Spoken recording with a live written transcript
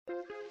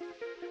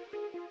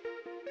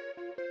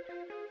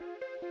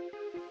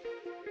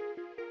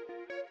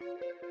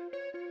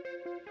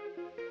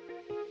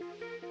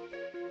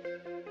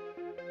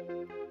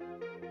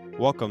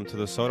Welcome to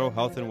the Soto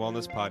Health and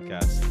Wellness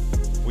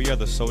Podcast. We are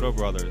the Soto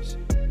Brothers.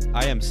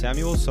 I am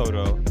Samuel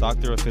Soto,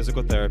 Doctor of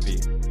Physical Therapy.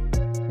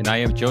 And I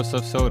am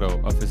Joseph Soto,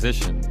 a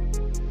physician.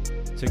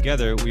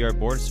 Together, we are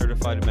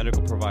board-certified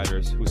medical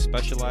providers who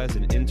specialize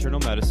in internal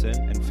medicine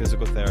and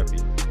physical therapy.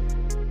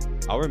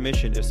 Our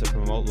mission is to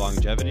promote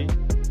longevity,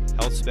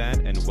 health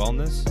span, and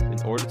wellness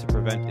in order to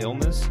prevent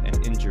illness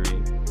and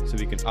injury so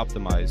we can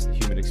optimize the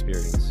human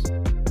experience.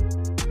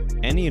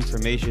 Any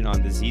information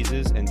on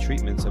diseases and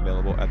treatments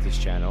available at this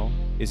channel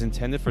is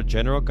intended for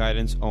general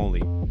guidance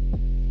only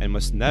and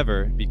must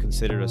never be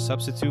considered a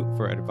substitute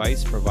for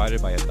advice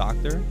provided by a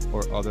doctor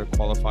or other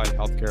qualified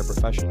healthcare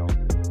professional.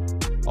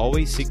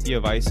 Always seek the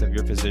advice of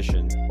your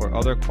physician or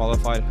other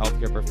qualified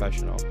healthcare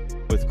professional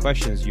with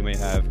questions you may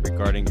have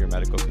regarding your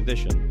medical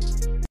condition.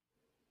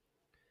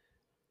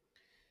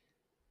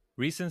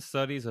 Recent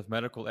studies of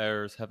medical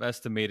errors have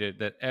estimated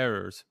that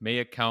errors may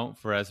account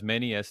for as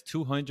many as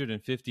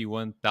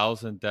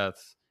 251,000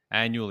 deaths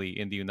annually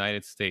in the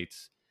United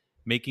States,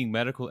 making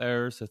medical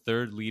errors the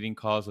third leading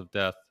cause of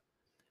death.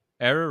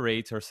 Error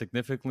rates are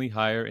significantly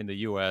higher in the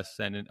US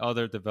and in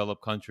other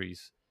developed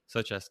countries,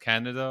 such as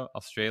Canada,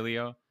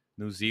 Australia,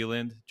 New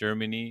Zealand,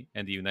 Germany,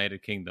 and the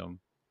United Kingdom.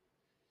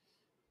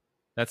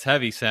 That's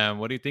heavy, Sam.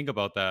 What do you think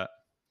about that?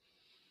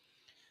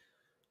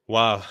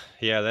 Wow,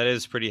 yeah, that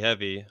is pretty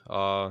heavy.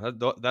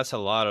 That's a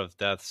lot of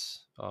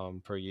deaths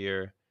per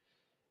year.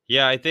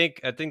 Yeah, I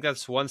think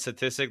that's one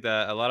statistic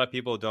that a lot of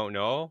people don't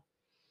know.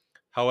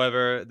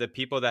 However, the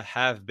people that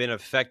have been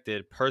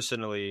affected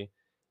personally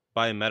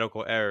by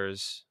medical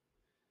errors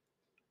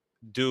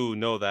do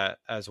know that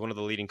as one of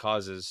the leading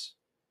causes.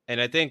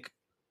 And I think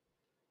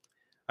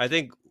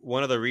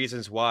one of the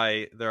reasons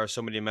why there are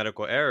so many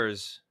medical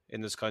errors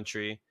in this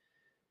country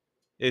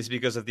is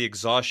because of the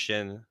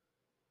exhaustion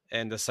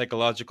and the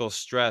psychological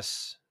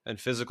stress and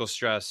physical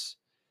stress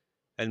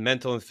and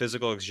mental and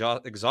physical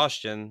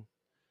exhaustion,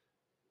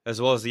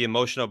 as well as the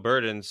emotional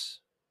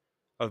burdens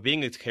of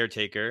being a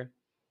caretaker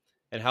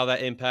and how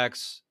that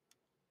impacts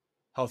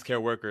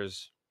healthcare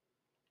workers.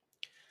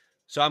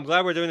 So I'm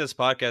glad we're doing this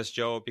podcast,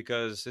 Joe,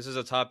 because this is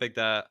a topic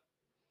that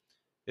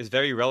is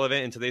very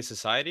relevant in today's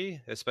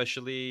society,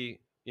 especially,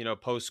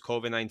 post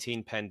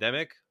COVID-19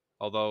 pandemic,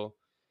 although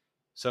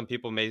some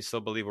people may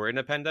still believe we're in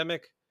a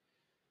pandemic.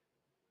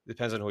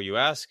 Depends on who you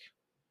ask.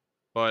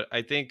 But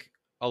I think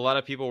a lot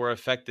of people were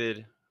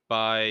affected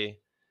by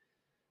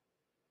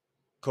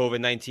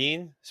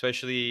COVID-19,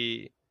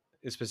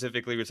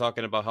 specifically, we're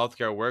talking about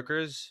healthcare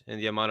workers and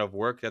the amount of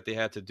work that they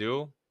had to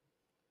do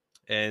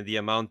and the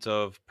amount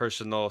of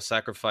personal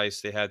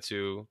sacrifice they had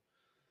to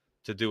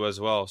do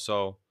as well.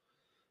 So,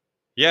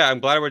 yeah,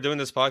 I'm glad we're doing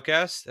this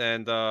podcast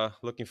and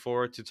looking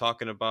forward to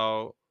talking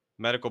about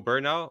medical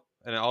burnout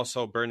and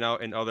also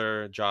burnout in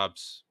other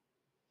jobs.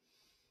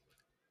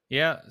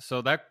 Yeah,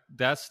 so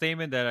that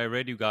statement that I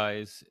read you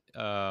guys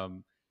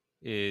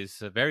is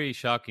very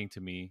shocking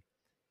to me.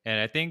 And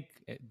I think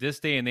this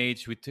day and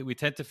age, we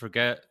tend to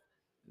forget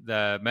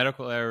that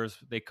medical errors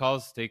they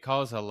cause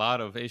a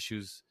lot of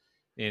issues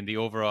in the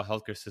overall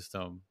healthcare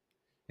system,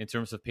 in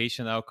terms of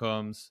patient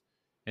outcomes,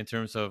 in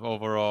terms of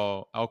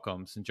overall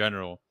outcomes in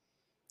general.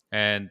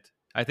 And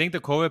I think the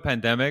COVID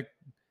pandemic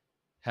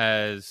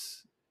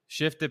has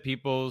shifted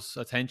people's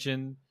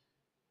attention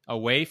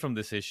away from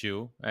this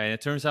issue, and it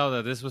turns out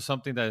that this was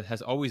something that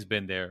has always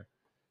been there,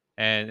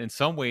 and in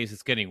some ways,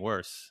 it's getting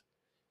worse.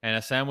 And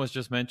as Sam was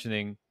just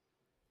mentioning,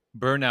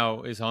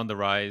 burnout is on the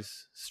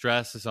rise,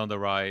 stress is on the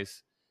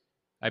rise.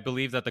 I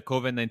believe that the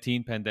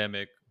COVID-19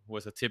 pandemic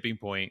was a tipping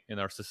point in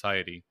our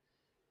society.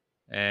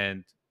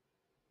 And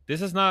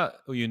this is not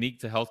unique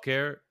to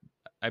healthcare.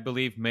 I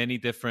believe many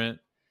different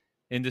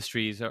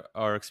industries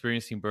are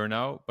experiencing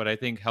burnout, but I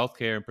think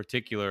healthcare in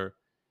particular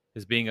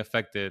is being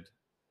affected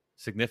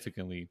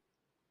significantly.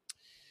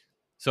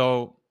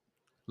 So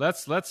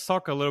let's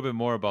talk a little bit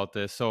more about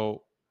this.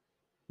 So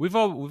we've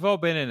all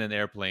been in an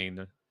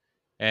airplane,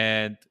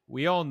 and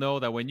we all know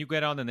that when you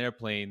get on an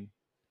airplane,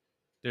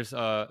 there's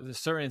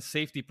certain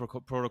safety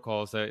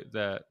protocols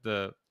that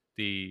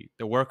the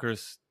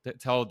workers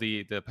tell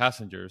the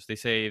passengers. They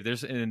say if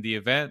there's in the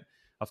event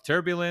of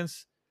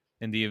turbulence,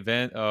 in the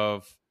event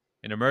of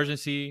an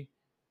emergency,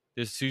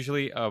 there's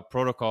usually a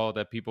protocol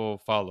that people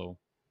follow.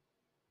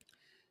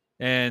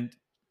 And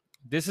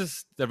this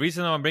is the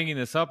reason I'm bringing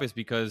this up is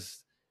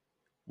because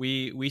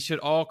we should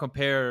all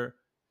compare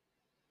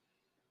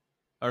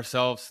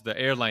ourselves to the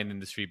airline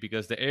industry,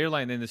 because the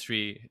airline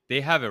industry,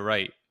 they have it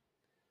right,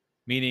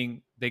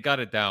 meaning they got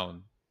it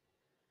down.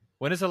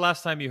 When is the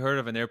last time you heard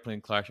of an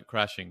airplane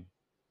crashing?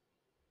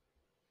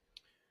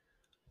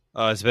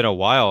 It's been a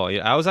while.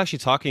 I was actually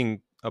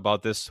talking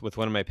about this with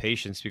one of my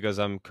patients because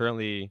I'm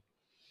going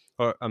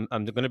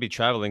to be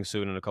traveling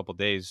soon in a couple of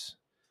days,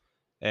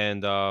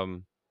 and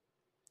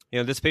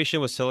this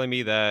patient was telling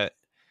me that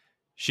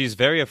she's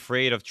very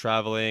afraid of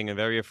traveling and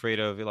very afraid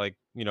of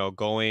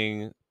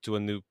going to a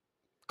new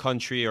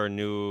country or a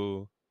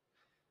new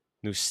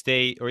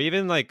state or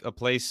even like a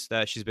place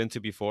that she's been to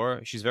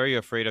before. She's very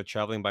afraid of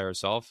traveling by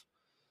herself.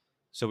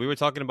 So we were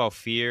talking about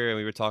fear and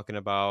we were talking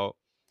about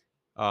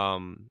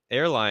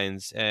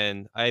airlines,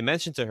 and I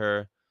mentioned to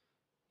her,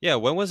 yeah,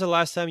 when was the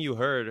last time you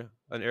heard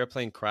an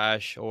airplane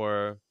crash,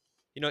 or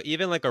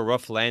even like a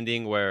rough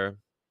landing where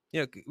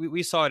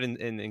we saw it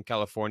in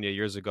California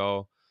years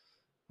ago.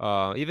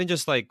 Even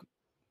just like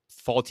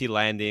faulty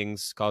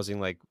landings causing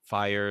like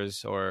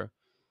fires, or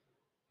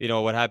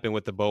what happened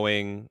with the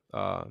Boeing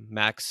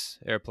Max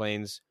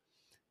airplanes.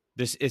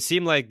 This It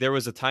seemed like there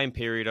was a time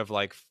period of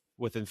like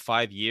within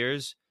 5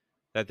 years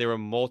that there were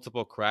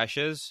multiple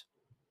crashes,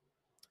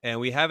 and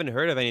we haven't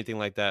heard of anything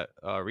like that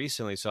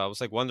recently. So I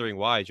was like wondering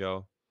why,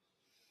 Joe.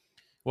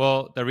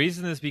 Well, the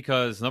reason is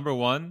because number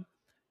one,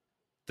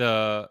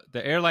 the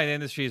airline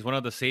industry is one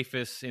of the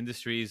safest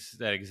industries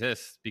that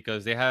exists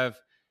because they have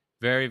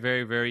very,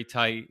 very, very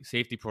tight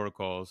safety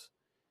protocols,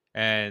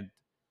 and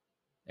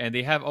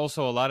they have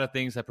also a lot of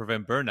things that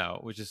prevent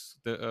burnout, which is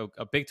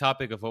a big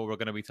topic of what we're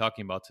going to be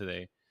talking about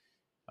today.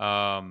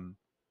 Um,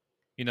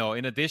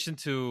 in addition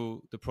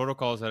to the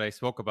protocols that I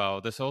spoke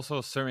about, there's also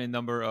a certain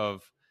number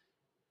of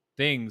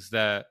things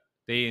that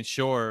they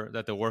ensure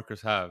that the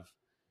workers have.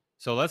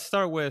 So let's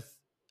start with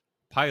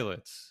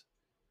pilots.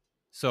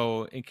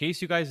 So, in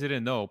case you guys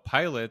didn't know,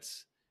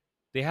 pilots,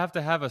 they have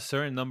to have a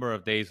certain number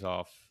of days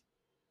off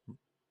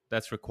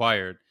that's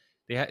required.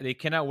 They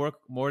cannot work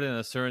more than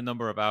a certain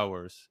number of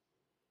hours.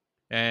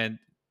 And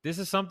this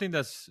is something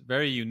that's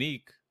very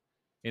unique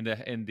in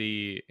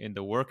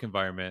the work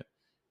environment.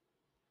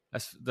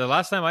 As the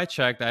last time I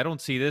checked, I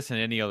don't see this in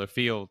any other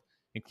field,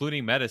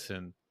 including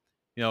medicine.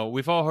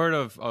 We've all heard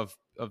of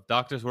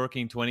doctors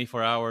working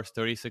 24 hours,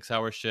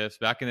 36-hour shifts.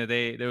 Back in the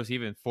day, there was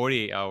even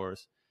 48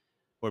 hours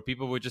where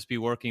people would just be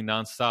working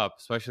nonstop,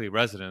 especially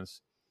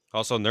residents,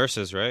 Also,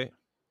 nurses, right?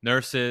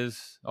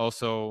 nurses,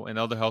 also, and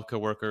other healthcare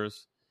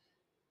workers.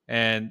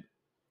 And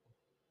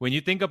when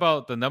you think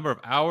about the number of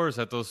hours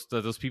that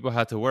those people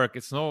had to work,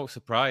 it's no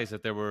surprise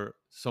that there were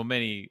so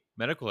many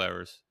medical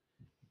errors.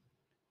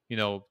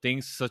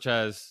 Things such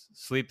as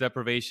sleep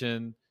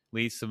deprivation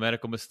leads to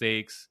medical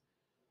mistakes,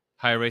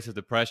 high rates of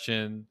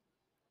depression,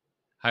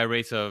 high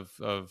rates of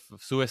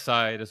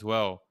suicide as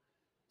well.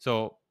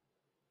 So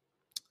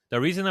the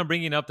reason I'm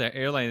bringing up the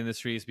airline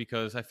industry is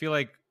because I feel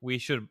like we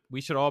should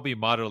all be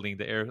modeling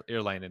the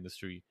airline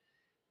industry,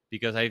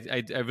 because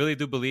I really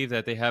do believe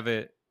that they have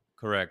it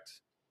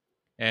correct.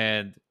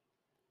 And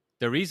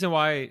the reason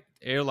why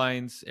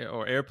airlines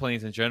or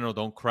airplanes in general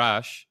don't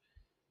crash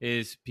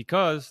is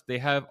because they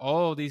have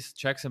all of these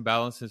checks and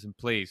balances in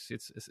place.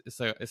 It's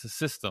a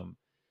system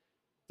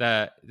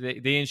that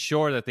they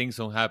ensure that things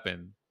don't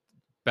happen,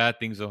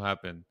 bad things don't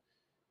happen.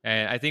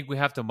 And I think we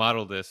have to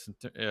model this.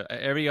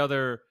 Every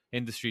other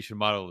industry should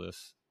model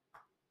this.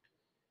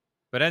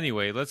 But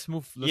anyway, let's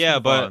move. Let's Yeah,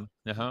 move but on.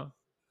 Uh huh.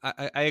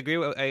 I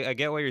agree. I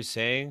get what you're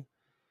saying,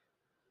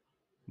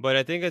 but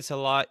I think it's a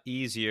lot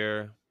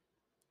easier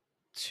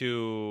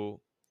to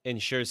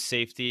ensure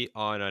safety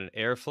on an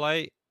air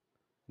flight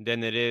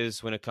than it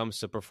is when it comes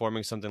to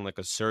performing something like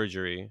a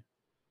surgery,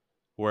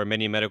 where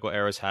many medical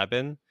errors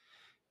happen.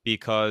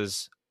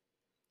 Because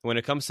when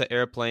it comes to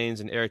airplanes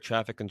and air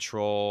traffic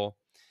control,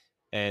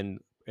 and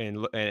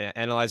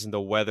analyzing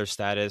the weather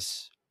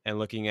status, and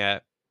looking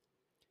at,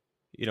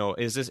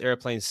 is this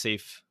airplane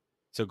safe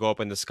to go up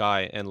in the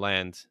sky and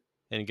land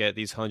and get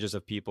these hundreds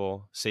of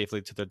people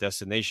safely to their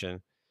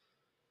destination?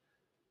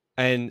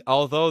 And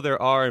although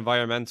there are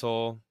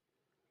environmental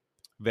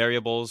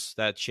variables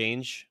that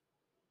change,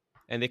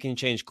 and they can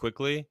change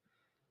quickly,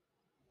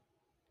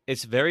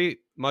 it's very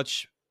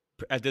much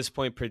at this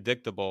point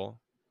predictable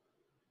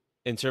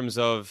in terms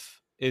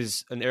of,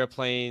 is an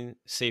airplane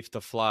safe to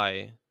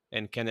fly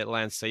and can it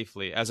land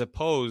safely, as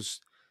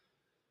opposed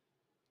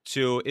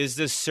to, is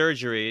this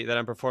surgery that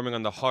I'm performing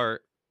on the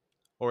heart,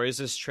 or is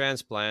this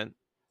transplant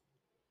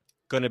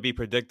going to be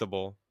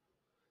predictable?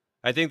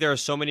 I think there are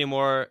so many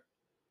more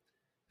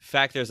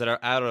factors that are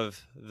out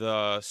of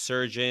the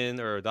surgeon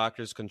or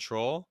doctor's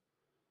control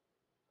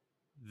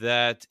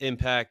that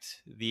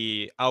impact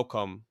the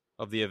outcome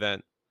of the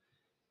event.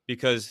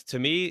 Because to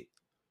me,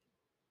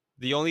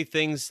 the only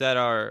things that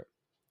are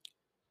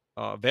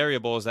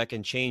variables that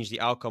can change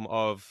the outcome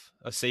of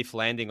a safe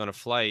landing on a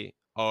flight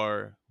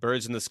are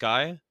birds in the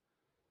sky,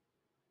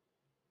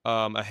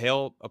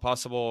 a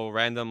possible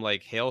random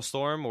like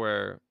hailstorm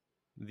where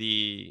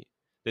the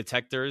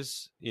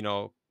detectors,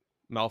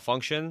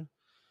 malfunction.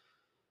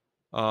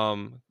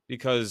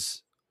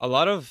 Because a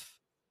lot of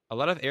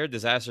air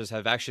disasters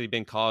have actually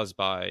been caused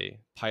by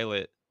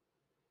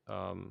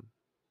um,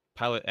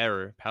 pilot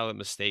error, pilot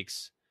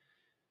mistakes.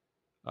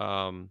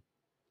 Um,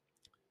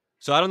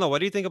 so I don't know. What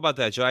do you think about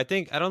that, Joe? I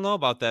don't know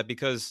about that,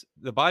 because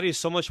the body is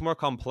so much more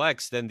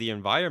complex than the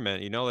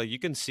environment. Like you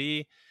can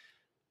see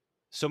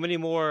so many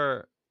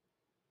more.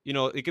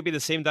 It could be the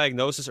same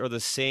diagnosis or the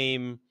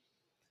same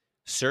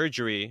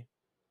surgery,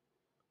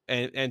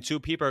 and two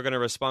people are going to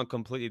respond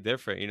completely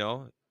different.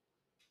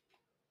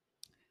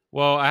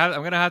 Well,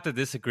 I'm gonna have to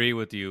disagree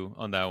with you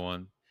on that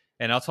one,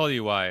 and I'll tell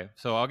you why.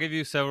 So I'll give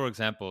you several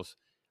examples.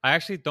 I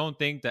actually don't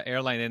think the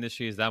airline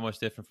industry is that much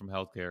different from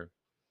healthcare.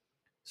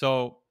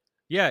 So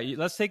yeah,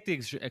 let's take the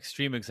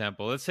extreme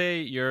example. Let's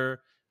say you're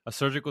a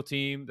surgical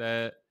team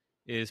that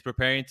is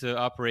preparing to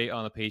operate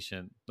on a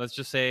patient. Let's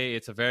just say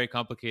it's a very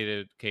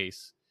complicated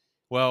case.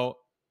 Well,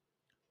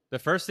 the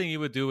first thing you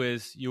would do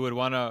is you would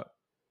want to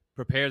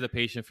prepare the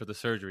patient for the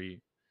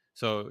surgery.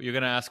 So you're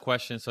going to ask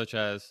questions such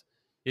as,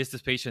 is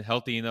this patient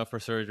healthy enough for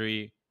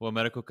surgery? What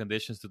medical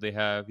conditions do they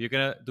have? You're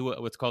going to do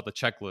what's called the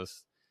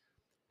checklist.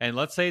 And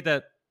let's say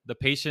that the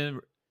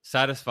patient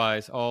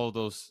satisfies all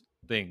those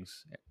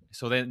things.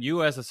 So then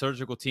you, as a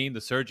surgical team,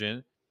 the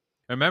surgeon,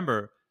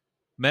 remember,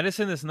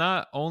 medicine is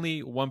not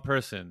only one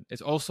person,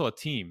 it's also a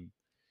team.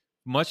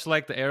 Much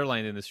like the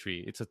airline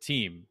industry, it's a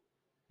team.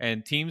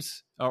 And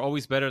teams are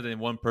always better than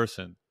one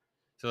person.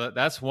 So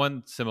that's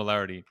one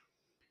similarity.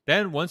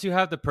 Then once you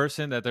have the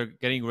person that they're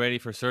getting ready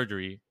for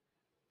surgery,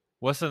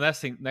 what's the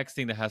next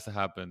thing that has to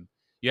happen?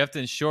 You have to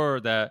ensure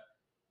that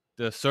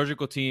the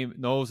surgical team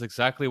knows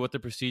exactly what the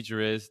procedure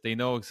is. They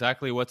know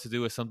exactly what to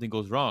do if something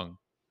goes wrong.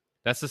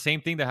 That's the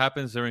same thing that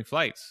happens during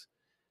flights,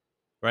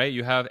 right?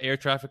 You have air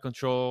traffic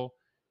control,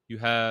 you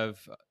have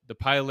the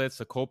pilots,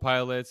 the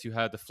co-pilots, you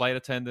have the flight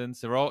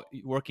attendants. They're all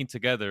working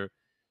together.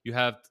 You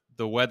have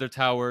the weather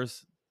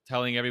towers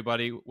telling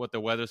everybody what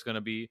the weather's going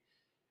to be.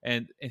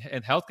 And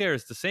healthcare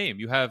is the same.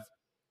 You have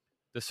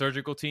the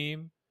surgical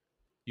team,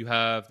 you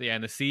have the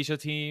anesthesia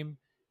team,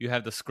 you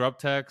have the scrub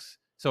techs.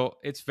 So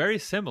it's very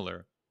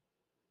similar.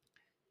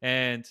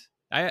 And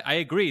I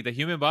agree, the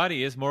human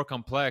body is more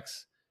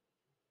complex,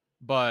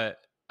 but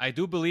I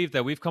do believe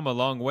that we've come a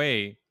long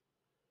way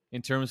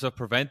in terms of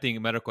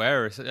preventing medical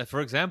errors. For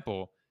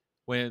example,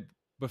 when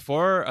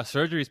before a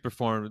surgery is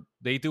performed,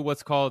 they do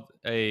what's called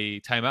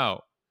a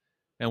timeout.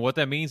 And what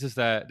that means is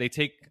that they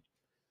take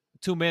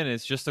 2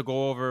 minutes just to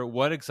go over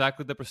what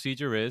exactly the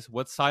procedure is,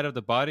 what side of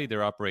the body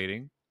they're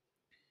operating,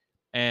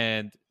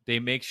 and they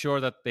make sure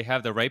that they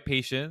have the right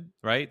patient,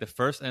 right? The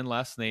first and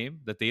last name,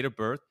 the date of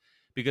birth,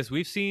 because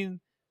we've seen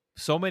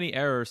so many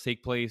errors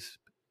take place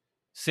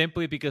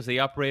simply because they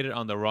operated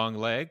on the wrong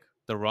leg,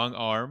 the wrong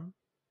arm,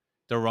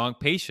 the wrong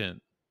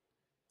patient.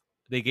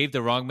 They gave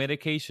the wrong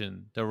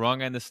medication, the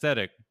wrong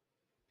anesthetic.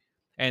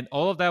 And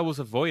all of that was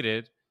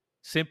avoided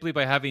simply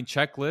by having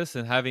checklists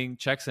and having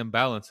checks and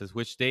balances,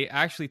 which they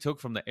actually took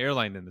from the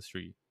airline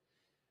industry.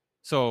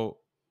 So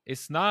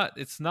it's not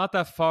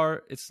that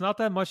far, it's not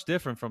that much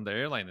different from the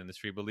airline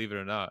industry, believe it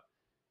or not.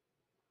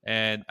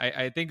 And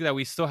I think that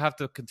we still have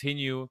to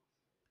continue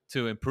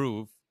to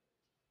improve.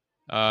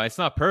 It's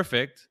not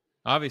perfect,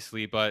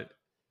 obviously, but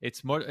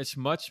it's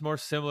much more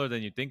similar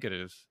than you think it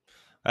is.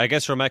 I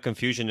guess where my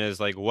confusion is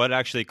like what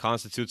actually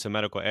constitutes a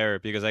medical error,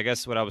 because I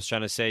guess what I was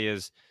trying to say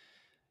is,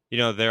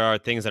 there are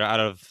things that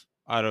are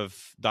out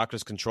of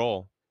doctor's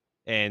control,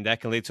 and that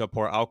can lead to a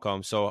poor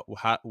outcome. So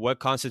what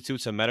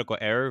constitutes a medical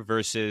error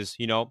versus,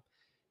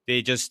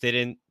 they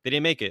didn't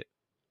make it.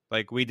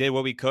 Like, we did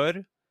what we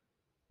could,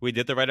 we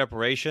did the right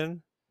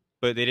operation,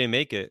 but they didn't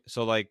make it.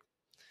 So, like,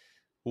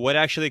 what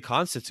actually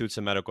constitutes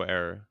a medical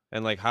error,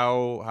 and like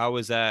how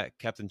is that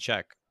kept in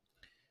check?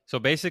 So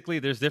basically,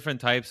 there's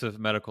different types of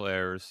medical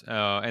errors,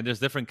 and there's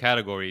different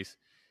categories.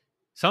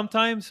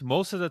 Sometimes,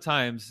 most of the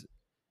times,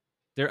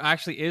 there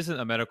actually isn't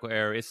a medical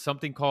error. It's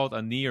something called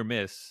a near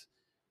miss.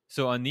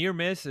 So a near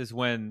miss is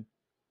when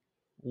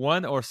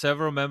one or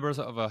several members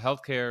of a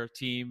healthcare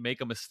team make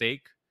a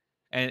mistake,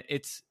 and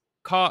it's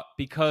caught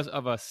because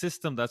of a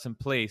system that's in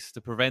place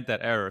to prevent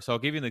that error. So I'll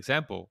give you an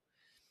example.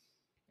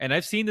 And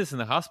I've seen this in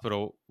the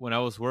hospital when I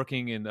was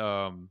working in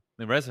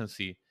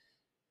residency.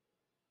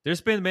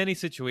 There's been many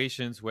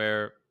situations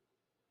where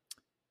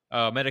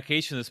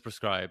medication is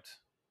prescribed,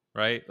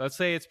 right? Let's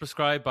say it's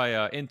prescribed by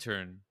an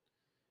intern.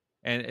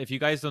 And if you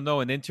guys don't know,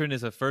 an intern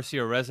is a first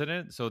year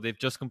resident. So they've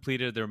just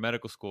completed their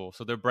medical school.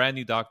 So they're brand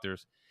new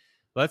doctors.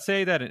 Let's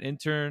say that an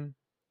intern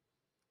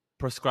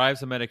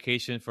prescribes a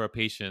medication for a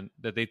patient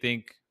that they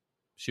think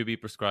should be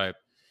prescribed.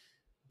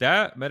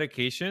 That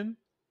medication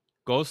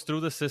goes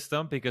through the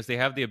system because they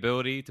have the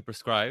ability to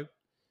prescribe.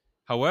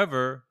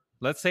 However,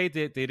 let's say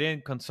they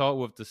didn't consult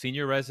with the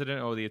senior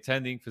resident or the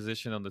attending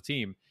physician on the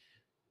team.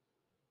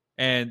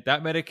 And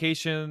that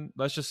medication,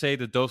 let's just say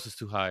the dose is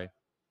too high.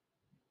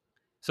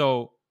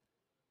 So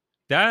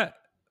that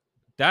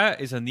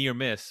is a near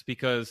miss,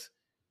 because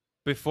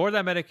before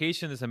that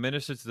medication is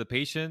administered to the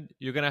patient,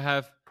 you're going to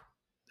have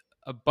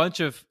a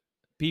bunch of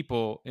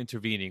people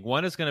intervening.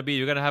 One is going to be,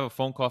 you're going to have a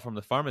phone call from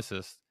the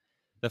pharmacist.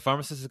 The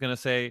pharmacist is going to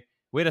say,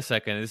 wait a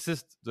second, is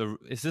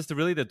this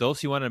really the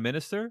dose you want to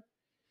administer?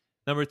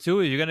 Number two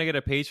is you're going to get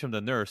a page from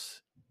the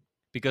nurse,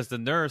 because the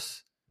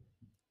nurse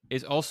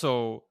is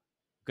also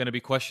going to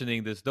be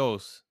questioning this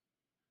dose.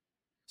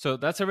 So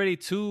that's already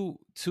two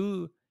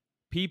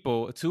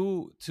people,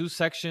 two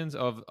sections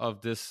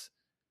of this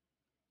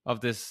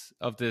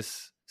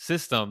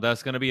system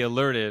that's going to be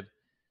alerted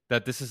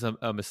that this is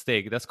a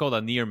mistake. That's called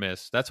a near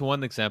miss. That's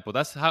one example.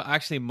 That's how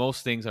actually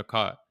most things are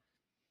caught.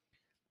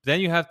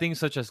 Then you have things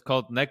such as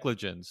called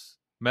negligence,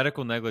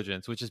 medical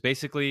negligence, which is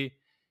basically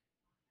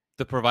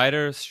the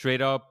provider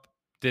straight up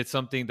did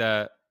something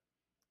that,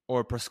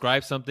 or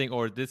prescribed something,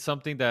 or did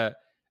something that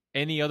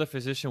any other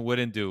physician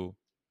wouldn't do.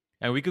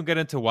 And we can get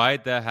into why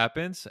that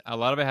happens. A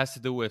lot of it has to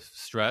do with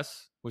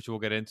stress. which we'll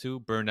get into,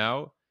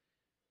 burnout,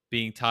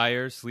 being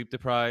tired, sleep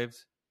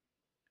deprived,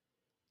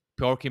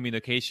 poor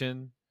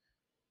communication.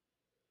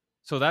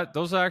 So that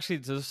those are actually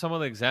just some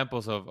of the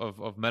examples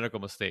of medical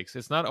mistakes.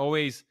 It's not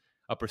always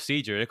a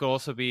procedure. It could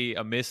also be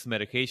a missed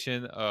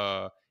medication,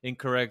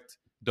 incorrect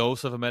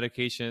dose of a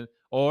medication,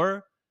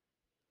 or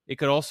it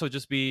could also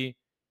just be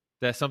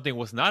that something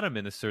was not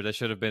administered that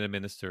should have been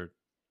administered.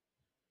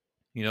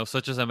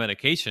 Such as a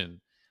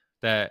medication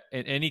that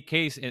in any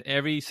case, in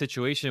every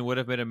situation would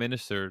have been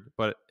administered,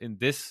 but in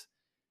this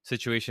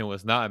situation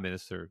was not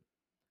administered.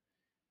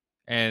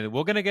 And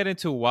we're gonna get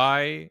into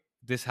why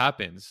this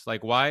happens.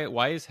 Like why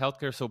is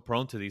healthcare so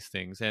prone to these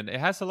things? And it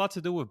has a lot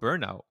to do with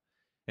burnout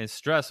and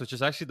stress, which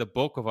is actually the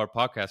bulk of our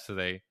podcast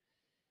today.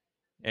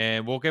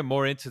 And we'll get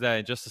more into that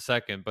in just a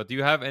second. But do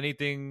you have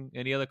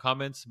any other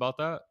comments about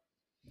that?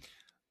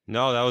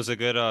 No, that was a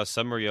good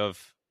summary of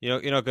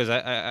because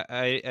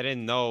I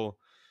didn't know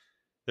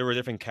there were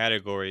different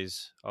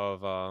categories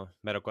of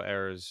medical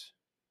errors.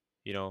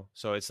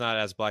 So it's not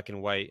as black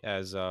and white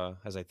as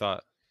I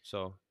thought.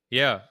 So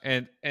Yeah,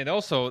 and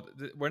also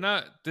we're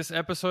not. This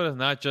episode is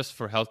not just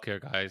for healthcare,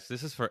 guys.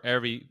 This is for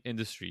every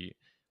industry,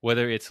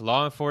 whether it's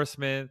law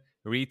enforcement,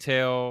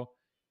 retail,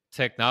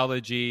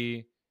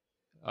 technology,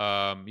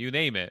 you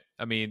name it.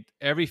 I mean,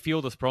 every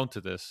field is prone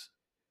to this,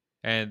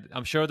 and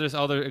I'm sure there's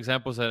other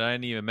examples that I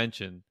didn't even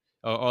mention,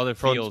 or other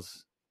prone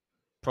fields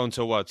prone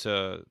to what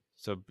to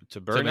to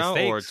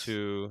burnout or mistakes.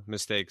 to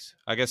mistakes?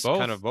 I guess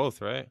kind of Both,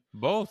 both, right?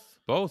 both,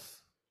 of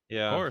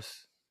Yeah,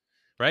 course.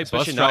 Right,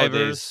 bus especially drivers.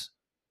 nowadays.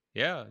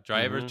 Yeah,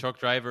 drivers, Hmm. truck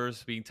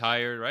drivers being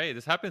tired. Right,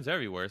 this happens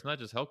everywhere. It's not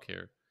just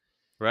healthcare.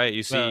 Right,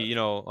 you see,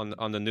 But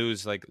on the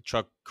news, like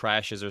truck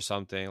crashes or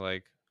something.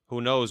 Like,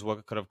 who knows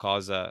what could have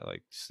caused that?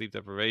 Like sleep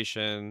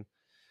deprivation.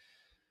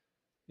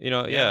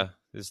 yeah, Yeah,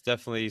 it's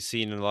definitely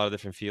seen in a lot of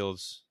different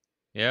fields.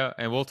 yeah,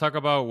 and we'll talk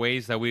about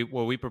ways that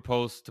we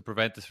propose to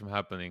prevent this from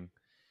happening.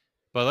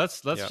 But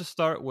let's Yeah. just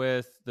start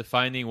with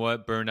defining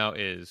what burnout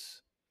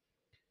is.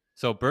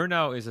 So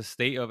burnout is a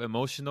state of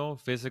emotional,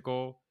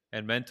 physical,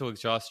 and mental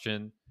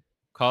exhaustion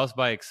caused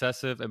by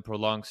excessive and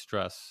prolonged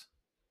stress.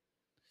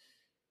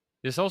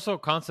 There's also a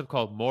concept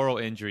called moral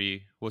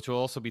injury, which we'll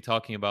also be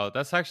talking about.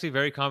 That's actually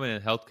very common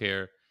in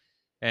healthcare,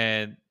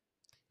 and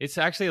it's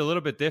actually a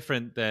little bit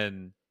different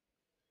than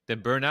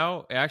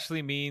burnout. It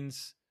actually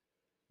means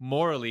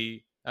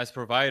morally, as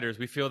providers,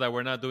 we feel that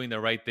we're not doing the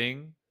right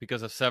thing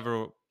because of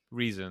several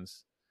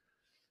reasons.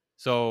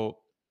 So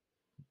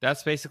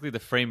that's basically the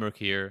framework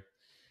here.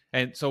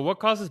 And so, what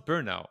causes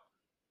burnout?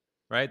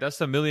 Right? That's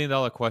the $1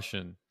 million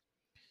question.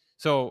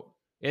 So,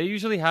 it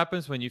usually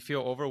happens when you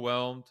feel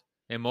overwhelmed,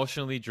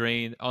 emotionally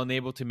drained,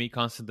 unable to meet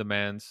constant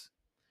demands.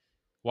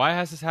 Why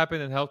has this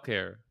happened in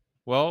healthcare?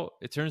 Well,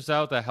 it turns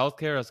out that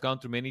healthcare has gone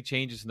through many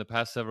changes in the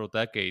past several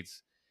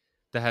decades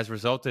that has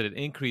resulted in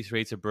increased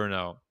rates of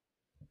burnout.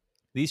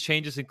 These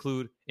changes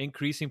include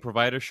increasing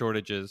provider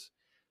shortages,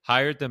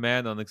 higher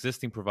demand on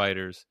existing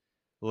providers,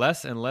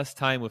 less and less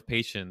time with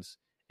patients,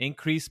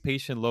 increased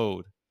patient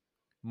load,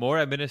 more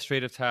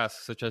administrative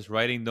tasks such as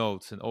writing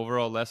notes, and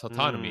overall less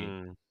autonomy.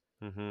 Mm.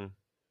 Hmm.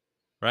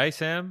 Right,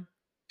 Sam?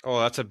 Oh,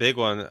 that's a big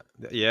one.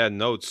 Yeah,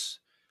 notes.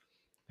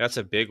 That's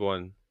a big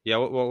one. Yeah,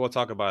 we'll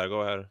talk about it.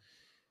 Go ahead.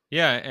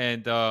 Yeah,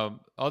 and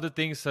other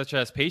things such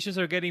as patients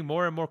are getting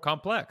more and more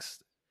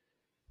complex.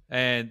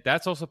 And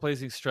that's also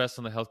placing stress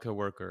on the healthcare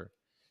worker.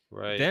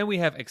 Right. Then we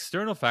have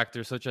external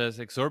factors such as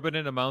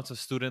exorbitant amounts of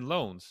student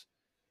loans.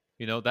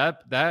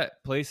 That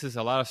places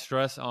a lot of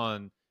stress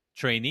on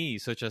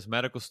trainees such as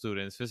medical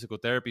students, physical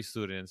therapy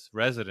students,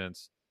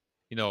 residents,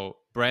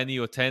 brand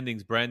new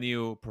attendings, brand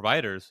new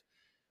providers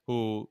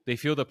who they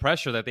feel the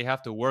pressure that they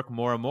have to work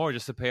more and more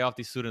just to pay off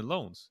these student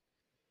loans.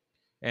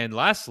 And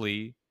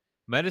lastly,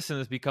 medicine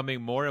is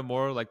becoming more and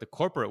more like the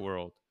corporate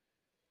world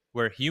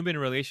where human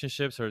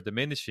relationships are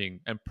diminishing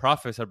and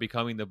profits are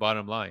becoming the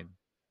bottom line.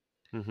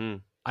 Hmm.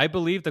 I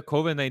believe the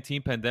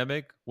COVID-19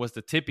 pandemic was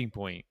the tipping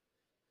point,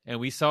 and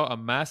we saw a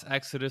mass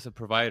exodus of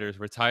providers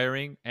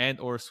retiring and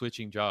or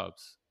switching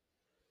jobs.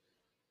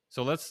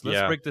 So let's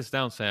Yeah. break this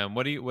down, Sam.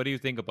 What do you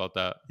think about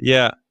that?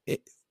 Yeah.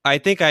 I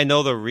think I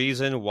know the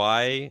reason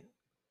why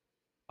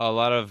a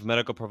lot of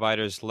medical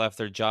providers left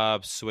their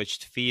jobs,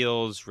 switched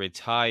fields,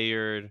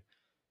 retired.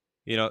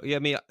 Yeah, I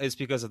mean, it's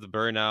because of the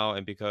burnout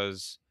and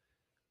because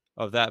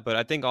of that. But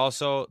I think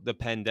also the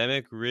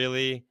pandemic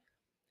really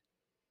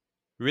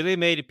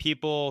made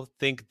people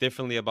think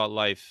differently about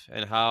life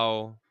and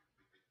how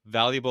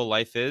valuable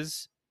life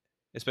is,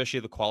 especially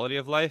the quality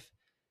of life,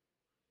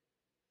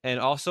 and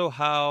also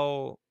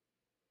how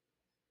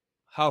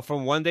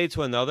from one day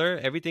to another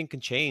everything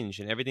can change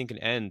and everything can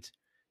end.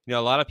 A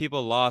lot of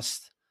people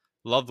lost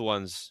loved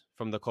ones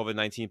from the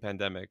COVID-19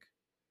 pandemic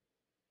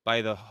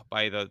by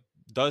the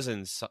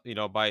dozens.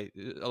 By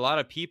a lot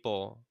of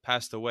people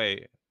passed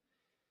away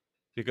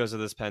because of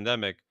this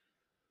pandemic.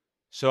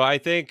 So I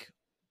think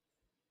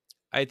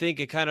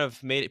it kind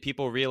of made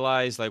people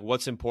realize like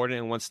what's important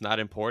and what's not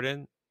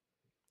important.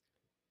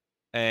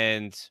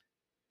 And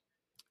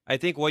I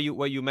think what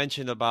you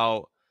mentioned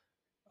about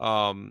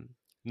um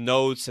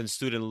notes and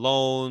student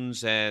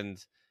loans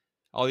and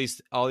all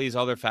these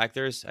other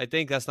factors. I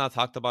think that's not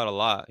talked about a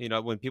lot.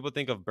 When people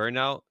think of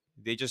burnout,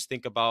 they just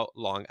think about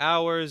long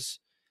hours,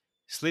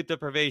 sleep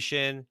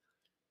deprivation,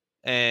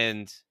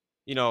 and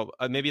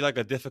maybe like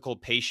a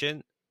difficult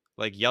patient,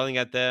 like yelling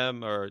at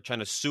them or trying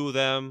to sue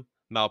them,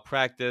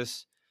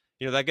 malpractice.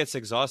 That gets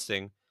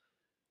exhausting.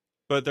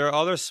 But there are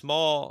other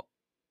small,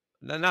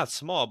 not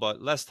small,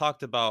 but less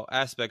talked about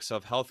aspects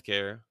of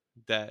healthcare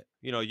that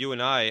you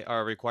and I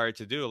are required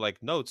to do,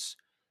 like notes,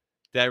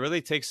 that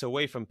really takes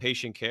away from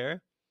patient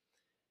care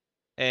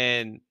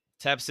and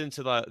taps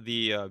into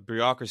the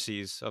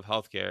bureaucracies of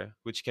healthcare,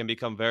 which can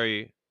become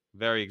very,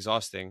 very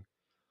exhausting.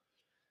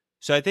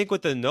 So I think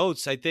with the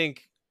notes, I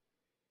think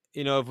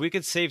if we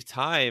could save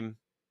time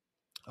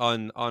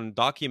on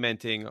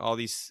documenting all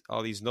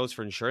these notes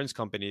for insurance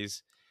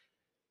companies,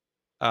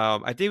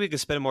 I think we could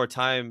spend more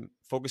time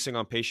focusing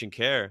on patient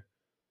care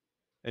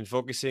and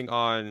focusing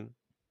on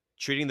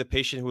treating the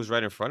patient who's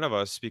right in front of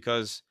us.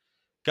 Because,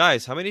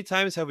 guys, how many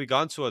times have we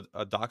gone to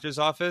a doctor's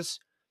office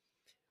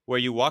where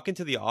you walk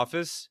into the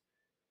office,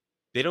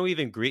 they don't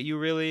even greet you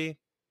really?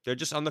 They're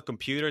just on the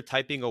computer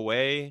typing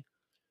away.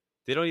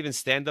 They don't even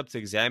stand up to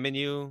examine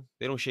you.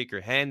 They don't shake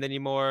your hand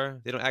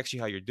anymore. They don't ask you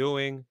how you're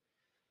doing.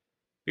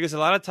 Because a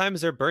lot of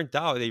times they're burnt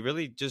out. They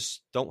really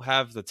just don't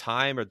have the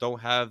time or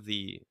don't have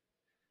the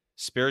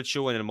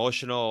spiritual and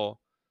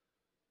emotional,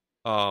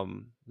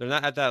 they're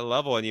not at that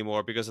level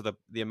anymore because of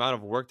the amount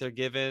of work they're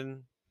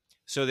given.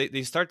 So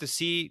they start to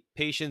see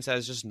patients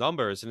as just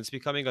numbers, and it's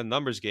becoming a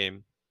numbers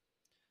game.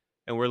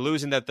 And we're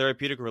losing that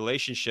therapeutic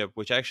relationship,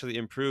 which actually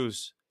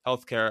improves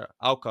healthcare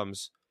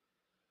outcomes.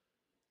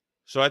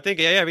 So I think,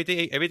 yeah,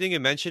 everything you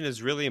mentioned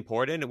is really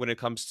important when it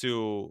comes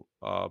to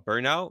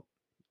burnout.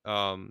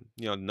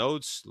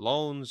 Notes,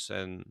 loans,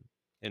 and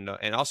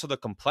also the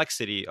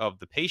complexity of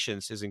the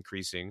patients is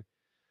increasing,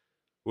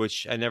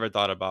 which I never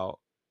thought about.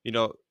 You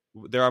know,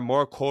 there are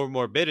more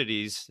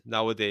comorbidities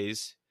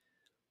nowadays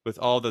with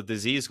all the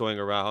disease going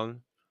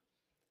around.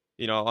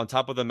 On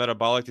top of the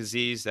metabolic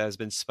disease that has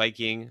been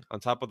spiking, on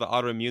top of the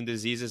autoimmune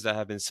diseases that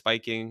have been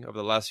spiking over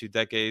the last few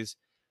decades,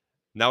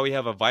 now we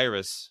have a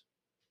virus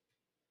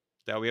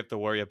that we have to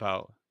worry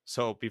about.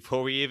 So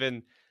before we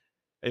even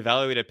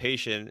evaluate a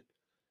patient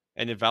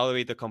and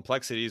evaluate the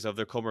complexities of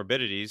their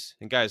comorbidities,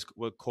 and guys,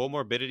 what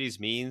comorbidities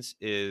means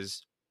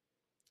is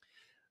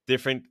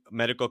different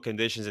medical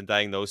conditions and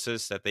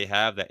diagnosis that they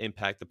have that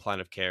impact the plan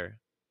of care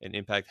and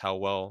impact how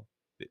well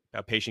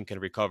a patient can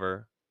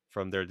recover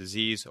from their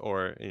disease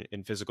or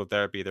in physical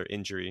therapy, their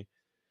injury.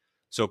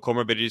 So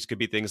comorbidities could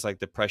be things like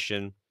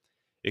depression,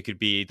 it could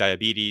be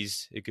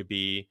diabetes, it could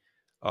be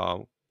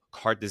um,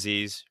 heart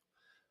disease.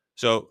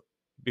 So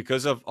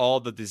because of all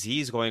the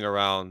disease going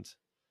around,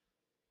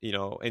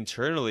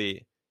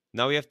 internally,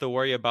 now we have to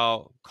worry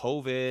about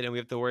COVID and we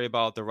have to worry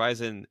about the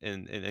rise in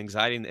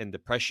anxiety and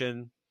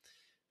depression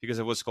because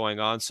of what's going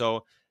on.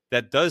 So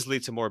that does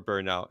lead to more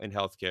burnout in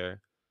healthcare.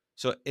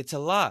 So it's a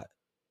lot.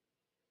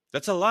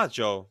 That's a lot,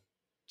 Joe.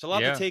 It's a lot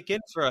to Yeah, take in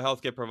for a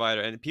healthcare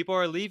provider, and people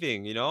are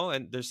leaving,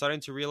 and they're starting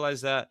to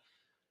realize that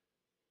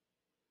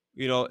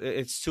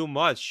it's too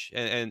much.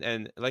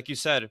 And like you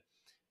said,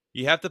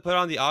 you have to put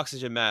on the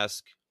oxygen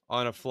mask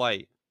on a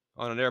flight,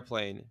 on an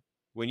airplane.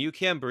 When you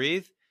can't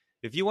breathe,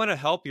 if you want to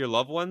help your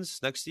loved ones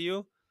next to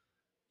you,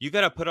 you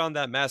got to put on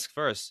that mask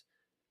first.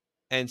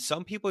 And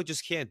some people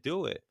just can't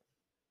do it,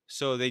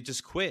 so they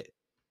just quit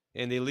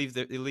and they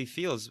leave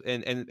fields.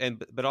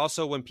 And but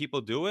also when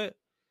people do it,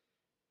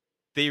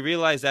 they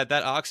realize that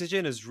that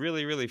oxygen is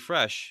really, really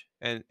fresh,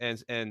 and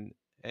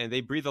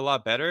they breathe a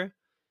lot better,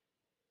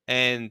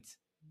 and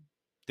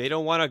they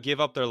don't want to give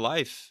up their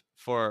life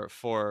for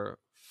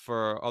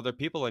other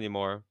people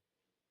anymore.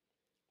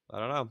 I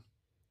don't know.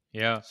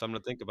 yeah. Something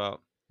to think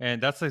about.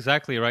 And that's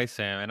exactly right,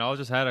 Sam. And I'll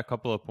just add a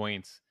couple of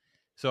points.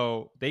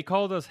 So they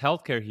called us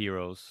healthcare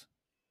heroes,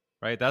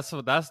 right? That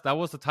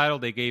was the title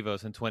they gave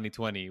us in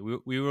 2020.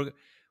 We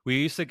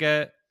used to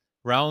get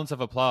rounds of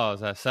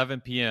applause at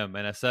 7 p.m.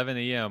 and at 7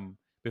 a.m.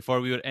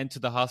 before we would enter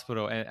the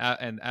hospital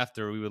and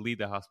after we would leave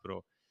the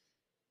hospital.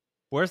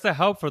 Where's the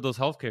help for those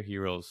healthcare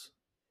heroes?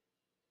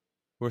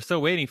 We're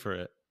still waiting for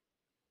it.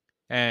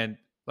 And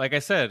like I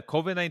said,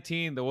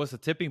 COVID-19, there was a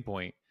tipping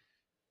point.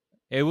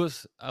 It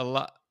was a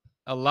lot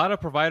of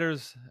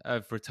providers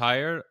have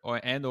retired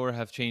or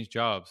have changed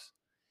jobs.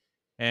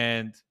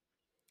 And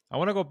I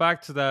want to go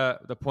back to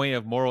the point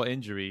of moral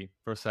injury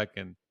for a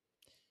second.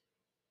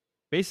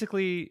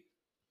 Basically,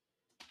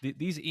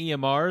 these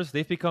EMRs,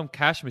 they've become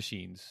cash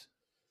machines.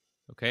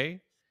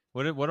 Okay?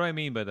 What do I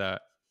mean by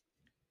that?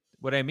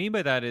 What I mean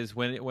by that is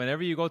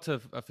whenever you go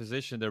to a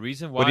physician, the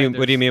reason What do why you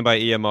what do you there's mean by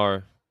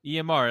EMR?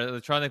 EMR,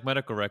 electronic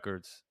medical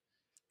records.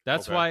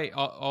 That's Okay. why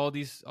all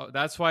these.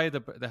 That's why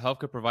the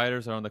healthcare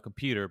providers are on the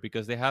computer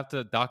because they have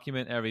to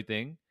document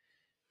everything,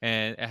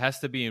 and it has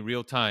to be in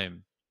real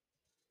time.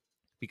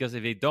 Because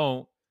if they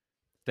don't,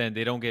 then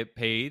they don't get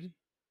paid,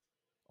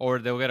 or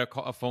they'll get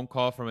a phone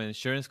call from an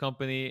insurance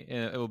company,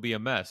 and it will be a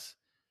mess.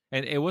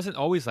 And it wasn't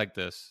always like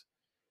this.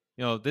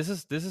 This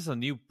is a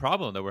new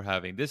problem that we're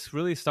having. This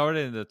really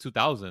started in the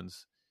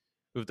 2000s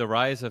with the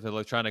rise of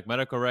electronic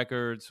medical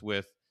records,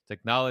 with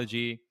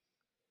technology,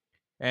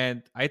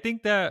 and I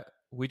think that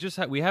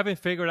we haven't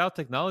figured out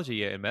technology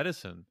yet in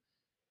medicine.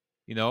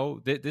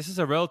 This is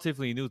a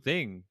relatively new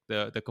thing,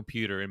 the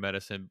computer in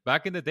medicine.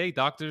 Back in the day,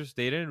 doctors,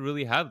 they didn't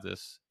really have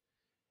this.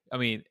 I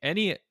mean,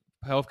 any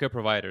healthcare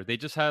provider, they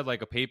just had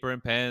like a paper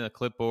and pen, a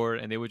clipboard,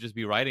 and they would just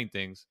be writing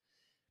things.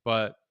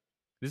 But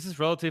this is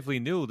relatively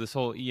new, this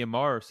whole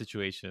EMR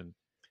situation.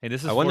 And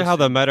this I is wonder how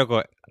the forcing.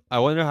 medical I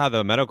wonder how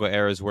the medical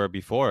errors were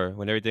before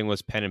when everything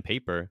was pen and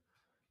paper,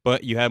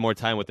 but you had more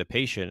time with the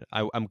patient.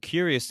 I'm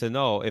curious to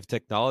know if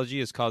technology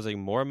is causing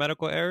more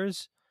medical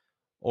errors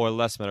or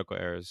less medical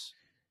errors.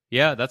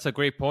 Yeah, that's a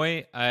great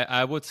point.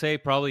 I would say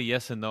probably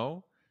yes and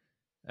no.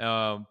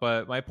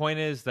 But my point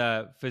is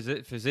that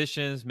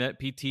physicians,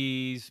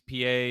 PTs,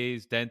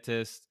 PAs,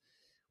 dentists,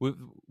 we've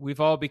we've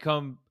all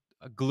become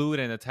glued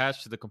and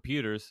attached to the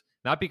computers,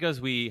 not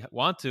because we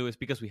want to, it's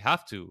because we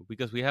have to,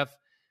 because we have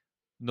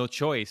no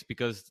choice,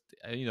 because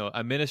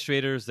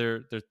administrators,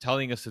 they're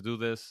telling us to do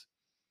this,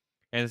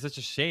 and it's such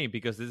a shame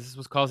because this is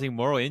what's causing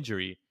moral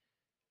injury.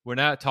 We're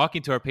not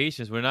talking to our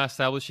patients. We're not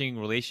establishing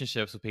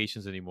relationships with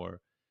patients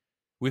anymore.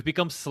 We've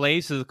become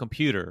slaves to the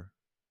computer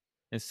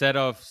instead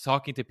of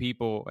talking to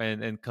people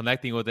and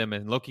connecting with them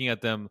and looking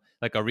at them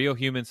like a real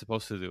human's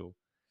supposed to do.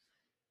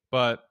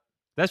 But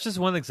that's just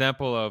one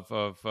example of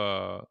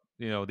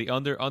the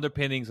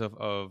underpinnings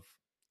of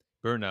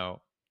burnout.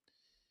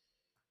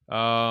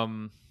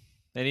 Um,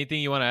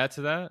 Anything you want to add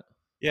to that?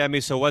 Yeah, I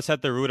mean, so what's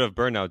at the root of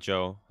burnout,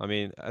 Joe? I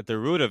mean, at the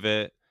root of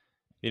it,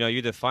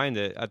 you defined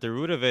it. At the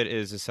root of it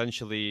is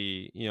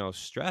essentially,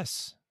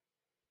 stress,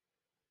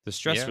 the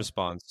stress Yeah,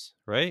 response,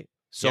 right?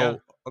 yeah.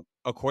 So,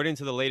 according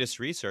to the latest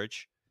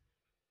research,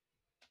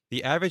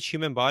 the average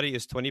human body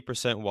is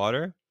 20%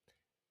 water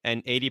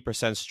and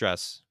 80%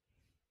 stress.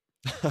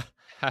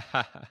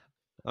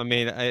 I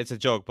mean, it's a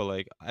joke, but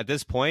like at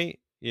this point,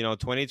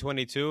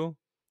 2022,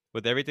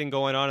 with everything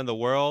going on in the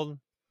world,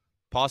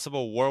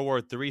 possible World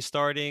War III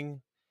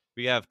starting,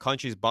 we have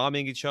countries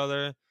bombing each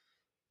other.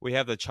 We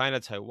have the China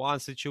Taiwan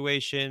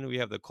situation. We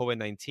have the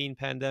COVID-19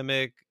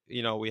 pandemic.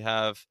 We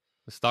have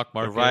The stock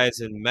the market. rise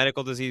in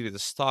medical disease with the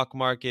stock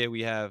market.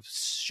 We have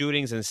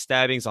shootings and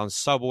stabbings on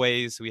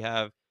subways. We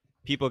have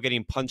people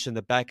getting punched in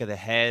the back of the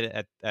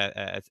head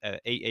at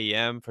 8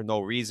 a.m. for no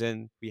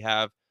reason. We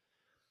have,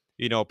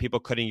 people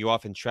cutting you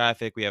off in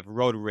traffic. We have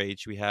road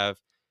rage. We have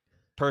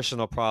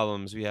personal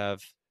problems. We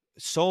have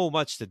so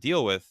much to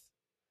deal with.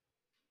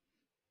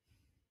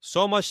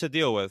 So much to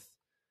deal with.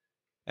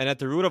 And at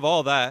the root of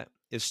all that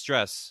is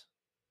stress,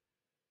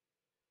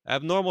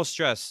 abnormal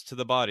stress to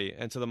the body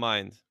and to the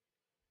mind.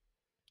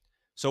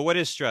 So, what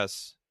is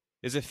stress?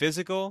 Is it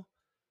physical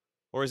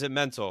or is it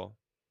mental?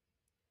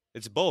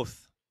 It's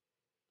both.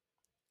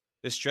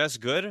 Is stress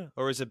good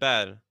or is it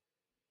bad?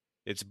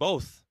 It's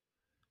both.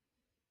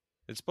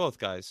 It's both,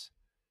 guys.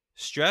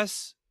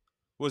 Stress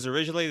was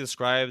originally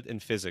described in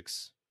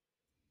physics.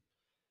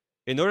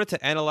 In order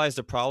to analyze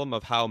the problem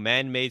of how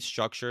man made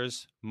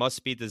structures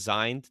must be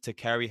designed to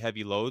carry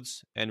heavy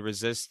loads and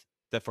resist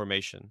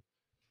deformation.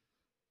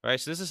 Right?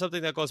 So, this is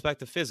something that goes back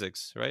to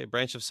physics, right? A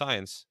branch of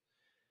science.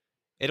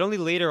 It only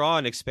later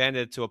on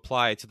expanded to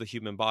apply to the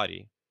human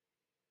body.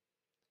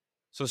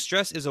 So,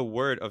 stress is a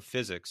word of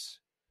physics,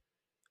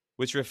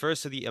 which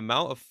refers to the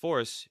amount of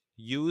force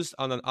used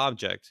on an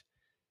object,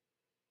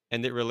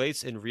 and it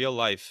relates in real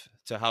life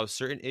to how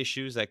certain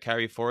issues that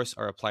carry force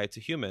are applied to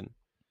human.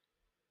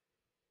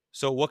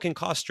 So, what can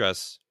cause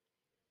stress?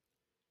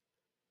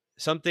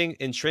 Something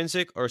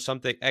intrinsic or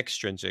something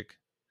extrinsic.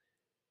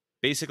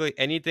 Basically,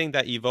 anything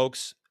that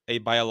evokes a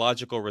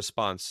biological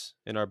response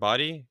in our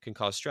body can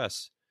cause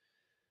stress.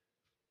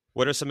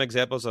 What are some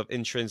examples of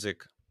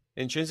intrinsic?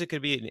 Intrinsic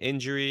could be an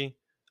injury,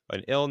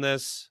 an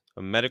illness,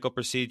 a medical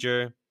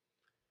procedure.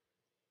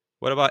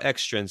 What about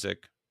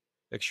extrinsic?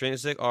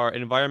 Extrinsic are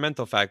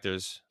environmental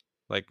factors,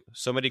 like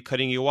somebody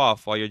cutting you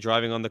off while you're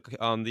driving on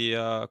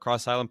the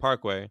Cross Island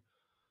Parkway,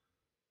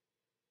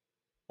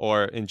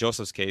 or in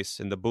Joseph's case,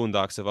 in the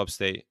boondocks of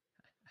upstate.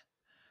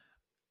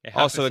 It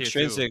Also happens here too.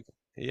 extrinsic,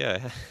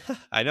 yeah,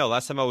 I know.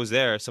 Last time I was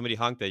there, somebody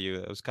honked at you.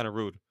 It was kind of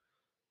rude.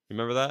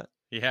 Remember that?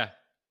 Yeah,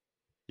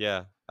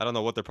 Yeah, I don't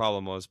know what the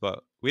problem was,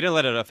 but we didn't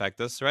let it affect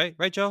us, right?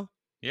 Right, Joe?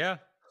 yeah.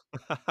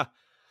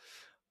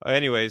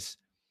 Anyways,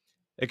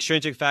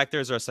 extrinsic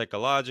factors are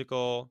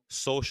psychological,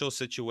 social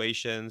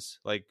situations,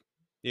 like,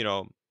 you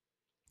know,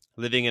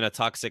 living in a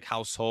toxic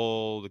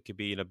household. It could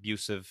be an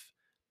abusive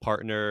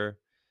partner,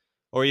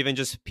 or even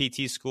just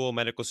PT school,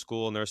 medical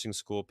school, nursing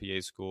school, PA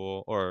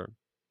school, or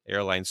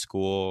airline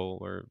school,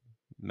 or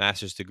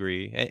master's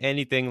degree,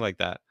 anything like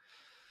that.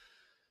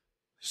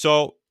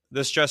 So,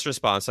 the stress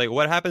response, like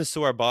what happens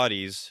to our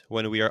bodies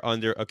when we are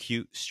under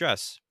acute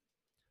stress?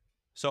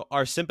 So,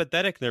 our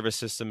sympathetic nervous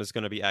system is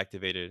going to be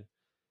activated,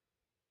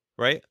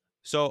 right?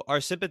 So, our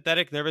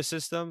sympathetic nervous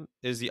system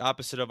is the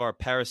opposite of our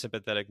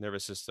parasympathetic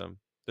nervous system.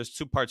 There's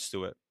two parts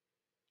to it.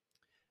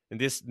 And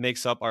this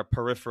makes up our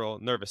peripheral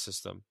nervous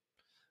system,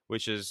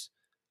 which is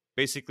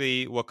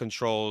basically what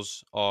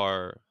controls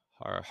our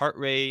heart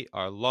rate,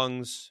 our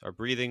lungs, our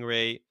breathing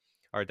rate,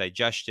 our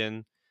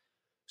digestion.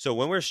 So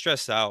when we're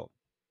stressed out,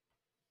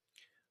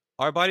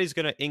 our body's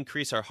going to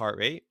increase our heart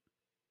rate,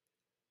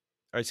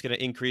 or it's going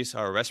to increase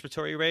our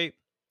respiratory rate,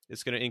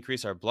 it's going to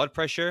increase our blood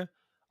pressure,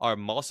 our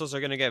muscles are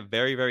going to get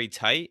very, very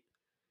tight,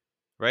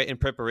 right? In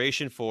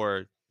preparation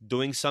for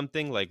doing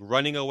something like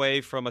running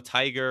away from a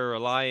tiger or a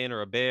lion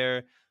or a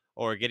bear,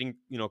 or getting,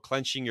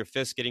 clenching your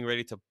fist, getting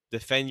ready to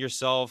defend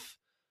yourself.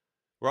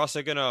 We're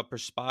also going to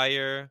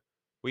perspire.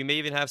 We may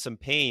even have some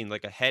pain,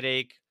 like a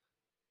headache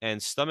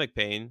and stomach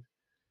pain,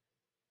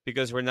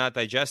 because we're not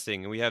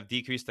digesting and we have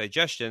decreased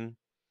digestion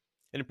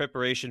in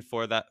preparation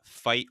for that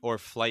fight or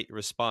flight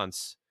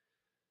response.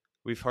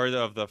 We've heard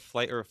of the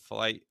fight or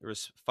flight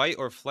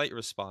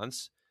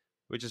response,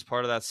 which is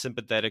part of that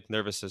sympathetic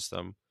nervous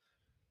system.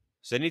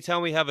 So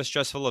anytime we have a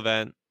stressful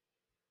event,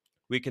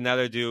 we can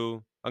either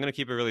do. I'm going to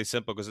keep it really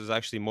simple because there's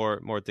actually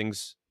more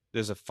things.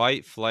 There's a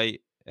fight,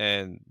 flight,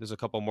 and there's a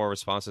couple more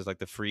responses like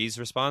the freeze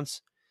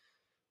response,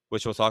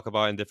 which we'll talk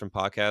about in different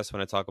podcasts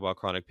when I talk about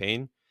chronic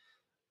pain.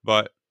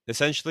 But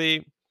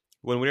essentially,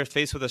 when we're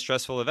faced with a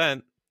stressful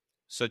event,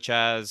 such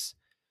as,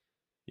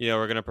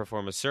 we're going to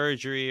perform a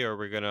surgery, or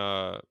we're going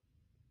to,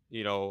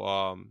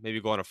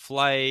 maybe go on a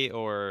flight,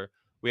 or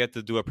we have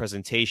to do a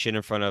presentation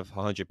in front of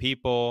 100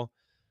 people,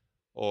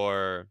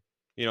 or,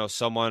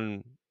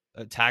 someone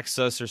attacks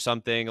us or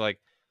something, like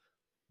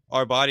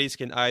our bodies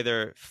can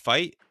either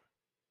fight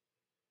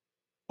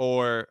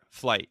or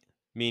flight,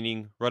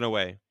 meaning run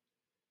away.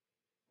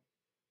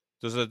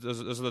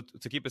 To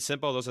keep it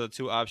simple, those are the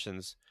two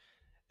options.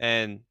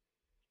 And,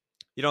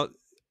 you know,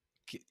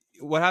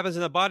 what happens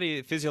in the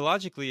body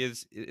physiologically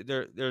is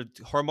there are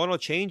hormonal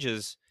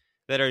changes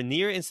that are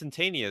near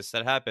instantaneous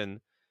that happen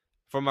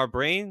from our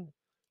brain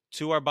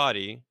to our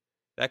body.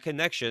 That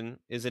connection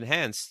is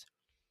enhanced,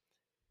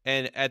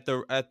 and at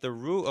the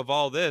root of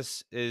all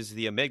this is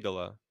the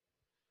amygdala.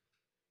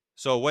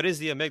 So what is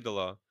the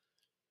amygdala?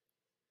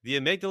 The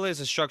amygdala is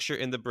a structure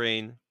in the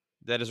brain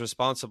that is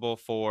responsible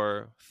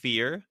for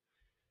fear.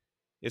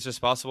 It's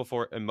responsible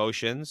for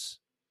emotions,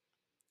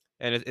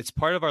 and it's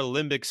part of our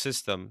limbic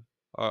system,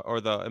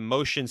 or the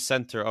emotion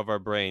center of our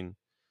brain.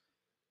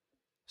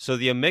 So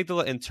the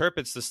amygdala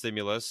interprets the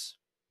stimulus,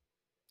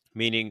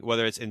 meaning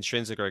whether it's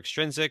intrinsic or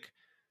extrinsic,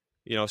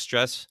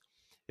 stress.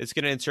 It's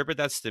going to interpret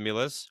that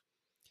stimulus,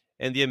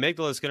 and the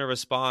amygdala is going to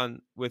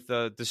respond with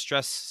a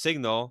distress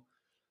signal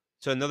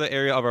to another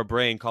area of our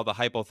brain called the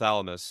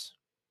hypothalamus.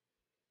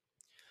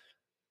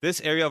 This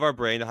area of our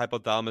brain, the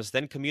hypothalamus,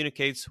 then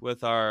communicates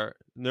with our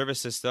nervous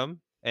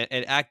system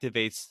and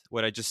activates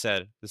what I just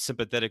said, the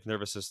sympathetic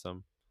nervous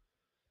system.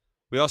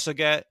 We also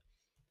get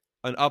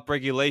an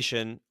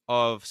upregulation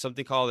of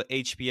something called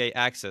the HPA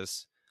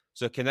axis,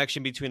 so a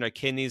connection between our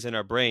kidneys and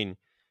our brain.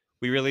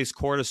 We release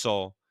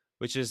cortisol,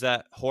 which is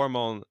that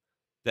hormone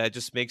that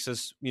just makes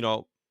us,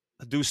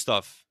 do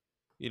stuff.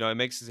 It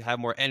makes us have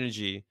more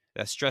energy,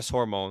 that stress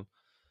hormone.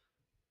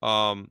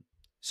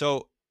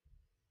 So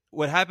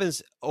what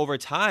happens over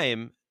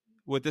time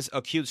with this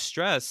acute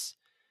stress,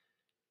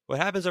 what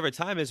happens over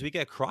time is we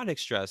get chronic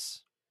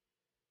stress,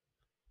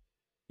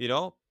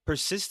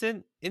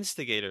 persistent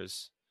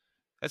instigators.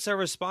 That's our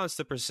response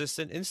to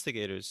persistent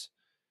instigators.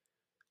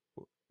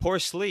 Poor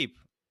sleep,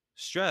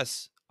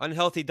 stress,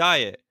 unhealthy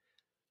diet,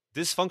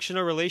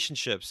 dysfunctional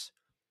relationships,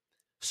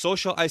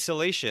 social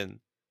isolation,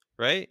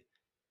 right?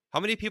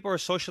 How many people are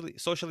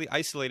socially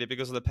isolated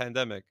because of the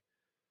pandemic?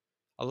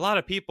 A lot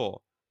of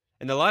people.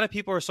 And a lot of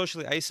people are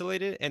socially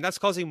isolated, and that's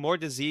causing more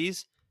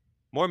disease,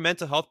 more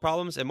mental health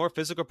problems, and more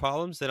physical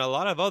problems than a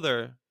lot of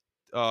other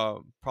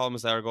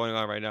problems that are going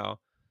on right now.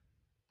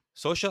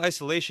 Social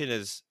isolation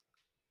is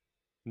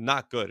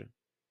not good.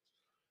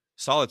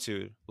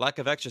 Solitude, lack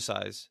of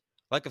exercise,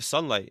 lack of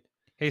sunlight.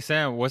 Hey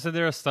Sam, wasn't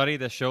there a study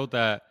that showed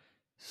that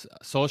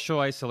social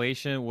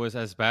isolation was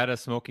as bad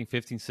as smoking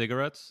 15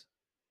 cigarettes?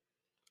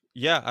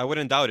 Yeah, I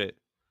wouldn't doubt it.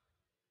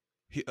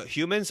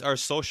 Humans are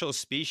social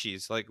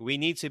species. Like, we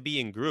need to be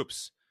in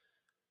groups.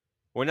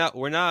 We're not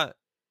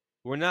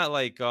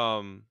like,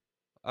 I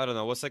don't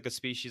know, what's like a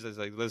species that's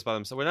like lives by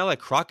themselves. We're not like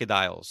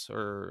crocodiles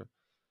or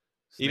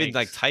even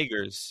like Snakes.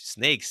 tigers,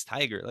 snakes,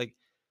 tiger. Like,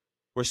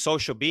 we're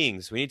social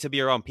beings. We need to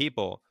be around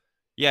people.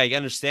 Yeah, you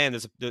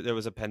understand there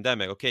was a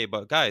pandemic. Okay,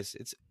 but guys,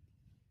 it's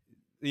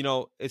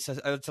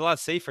a lot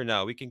safer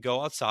now. We can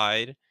go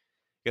outside,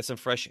 get some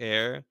fresh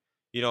air.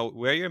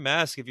 Wear your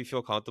mask if you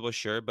feel comfortable,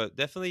 sure, but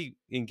definitely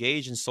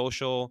engage in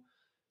social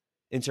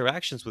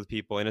interactions with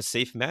people in a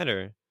safe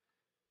manner.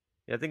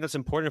 Yeah, I think that's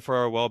important for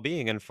our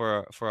well-being and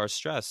for our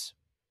stress.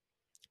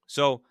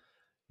 So,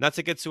 not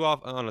to get too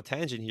off on a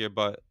tangent here,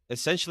 but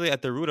essentially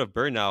at the root of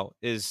burnout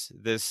is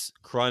this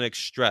chronic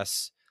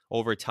stress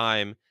over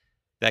time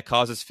that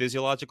causes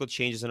physiological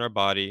changes in our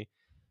body,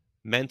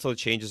 mental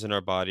changes in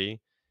our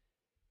body,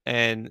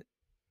 and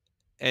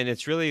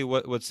it's really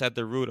what's at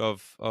the root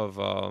of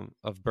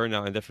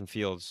burnout in different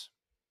fields.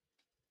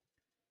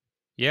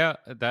 Yeah,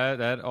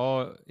 that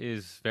all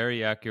is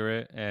very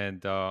accurate,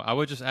 and I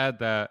would just add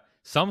that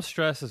some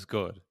stress is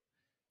good,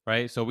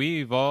 right? So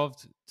we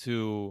evolved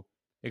to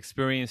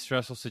experience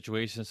stressful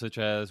situations such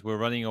as we're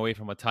running away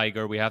from a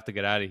tiger, we have to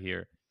get out of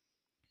here.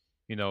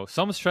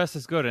 Some stress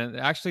is good, and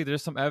actually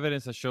there's some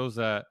evidence that shows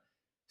that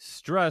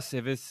stress,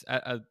 if it's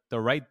at the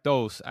right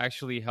dose,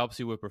 actually helps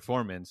you with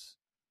performance.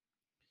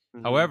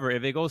 Mm-hmm. However,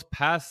 if it goes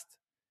past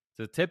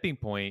the tipping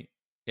point,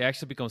 it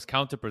actually becomes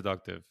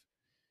counterproductive.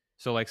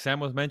 So like Sam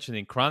was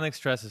mentioning, chronic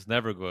stress is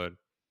never good.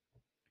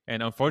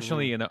 And Mm-hmm.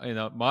 unfortunately, in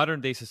a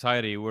modern day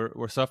society,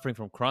 we're suffering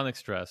from chronic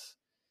stress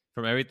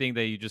from everything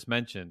that you just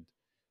mentioned,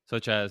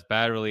 such as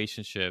bad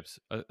relationships,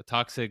 a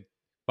toxic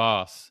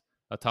boss,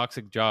 a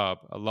toxic job,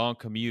 a long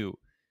commute,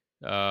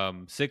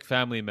 sick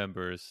family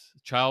members,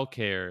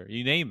 childcare,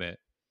 you name it.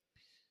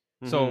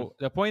 Mm-hmm. So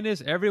the point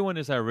is, everyone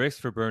is at risk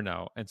for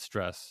burnout and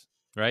stress,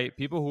 right?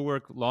 People who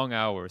work long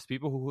hours,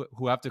 people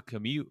who have to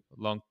commute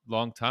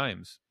long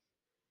times,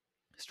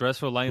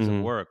 stressful lines of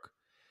Mm-hmm. work.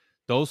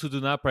 Those who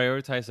do not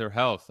prioritize their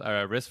health are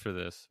at risk for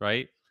this,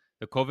 right?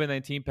 The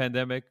COVID-19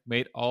 pandemic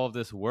made all of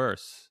this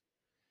worse.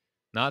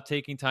 Not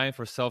taking time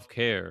for self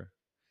care.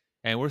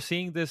 And we're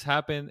seeing this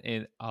happen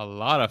in a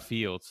lot of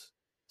fields,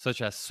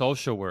 such as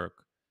social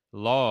work,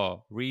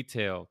 law,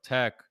 retail,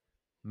 tech,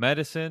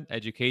 medicine,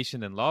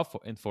 education, and law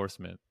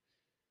enforcement,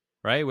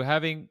 right? We're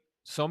having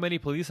so many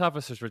police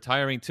officers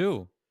retiring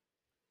too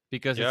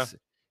because Yeah.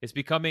 it's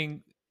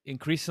becoming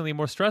increasingly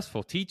more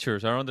stressful.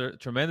 Teachers are under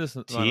tremendous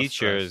amount of stress,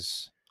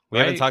 Teachers. We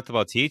haven't right? talk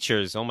about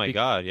teachers. Oh my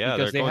God. Yeah, Because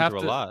they're they going have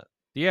through a to, lot.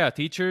 yeah,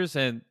 teachers,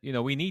 and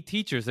we need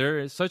teachers.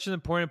 They're such an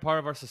important part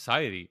of our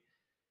society.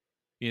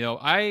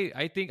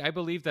 I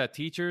believe that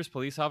teachers,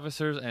 police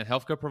officers, and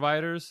healthcare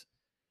providers,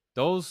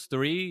 those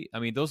three, I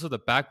mean, those are the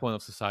backbone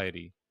of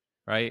society,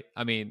 right?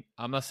 I mean,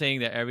 I'm not saying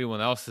that everyone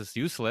else is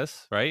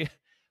useless, right?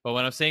 But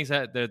what I'm saying is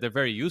that they're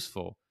very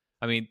useful.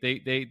 I mean,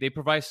 they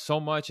provide so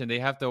much, and they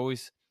have to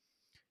always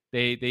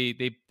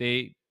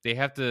they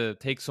have to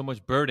take so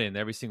much burden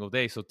every single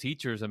day. So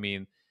teachers, I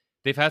mean,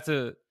 they've had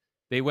to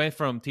they went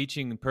from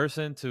teaching in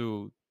person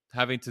to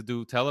having to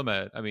do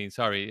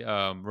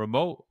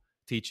remote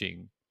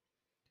teaching.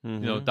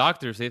 Mm-hmm.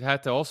 Doctors, they've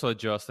had to also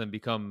adjust and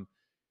become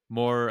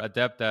more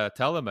adept at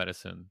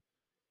telemedicine.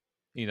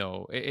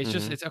 It's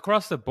just Mm-hmm. it's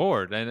across the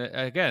board. And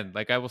again,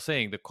 like I was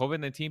saying, the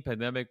COVID-19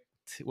 pandemic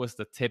was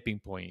the tipping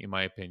point, in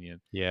my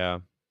opinion. Yeah.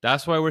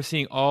 That's why we're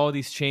seeing all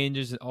these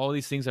changes and all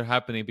these things are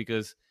happening,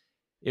 because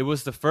it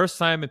was the first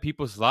time in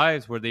people's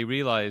lives where they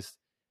realized,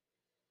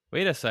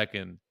 wait a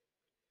second,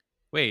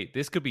 wait,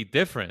 this could be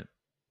different.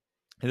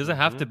 It doesn't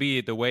have Mm-hmm. to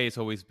be the way it's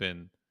always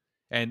been.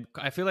 And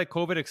I feel like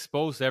COVID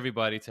exposed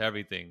everybody to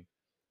everything,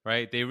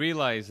 right? They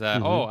realized that,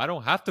 Mm-hmm. oh, I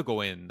don't have to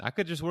go in. I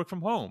could just work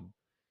from home,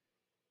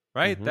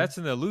 right? Mm-hmm. That's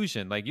an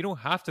illusion. Like, you don't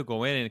have to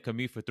go in and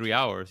commute for 3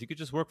 hours. You could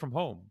just work from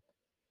home.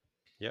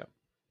 Yeah.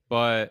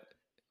 But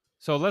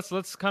so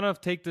let's kind of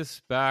take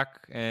this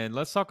back and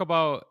let's talk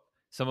about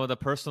some of the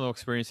personal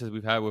experiences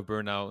we've had with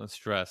burnout and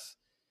stress.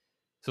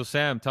 So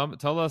Sam,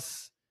 tell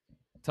us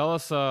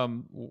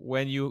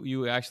when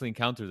you actually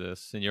encountered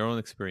this in your own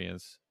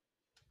experience.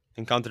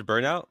 Encountered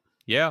burnout?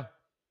 Yeah.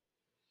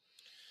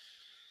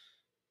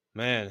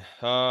 Man.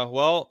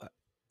 Well,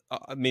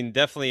 I mean,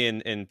 definitely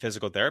in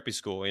physical therapy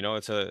school.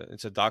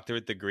 It's a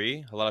doctorate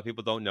degree. A lot of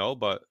people don't know,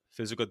 but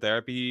physical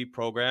therapy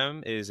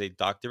program is a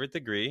doctorate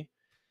degree,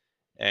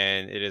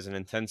 and it is an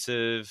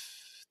intensive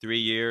 3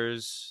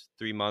 years,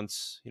 3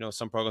 months.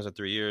 Some programs are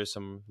 3 years,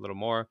 some a little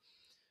more.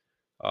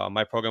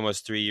 My program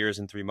was 3 years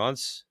and 3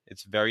 months.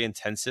 It's very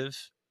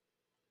intensive.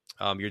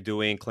 You're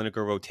doing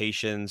clinical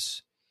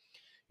rotations.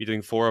 You're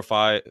doing 4 or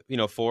 5,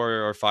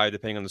 4 or 5,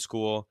 depending on the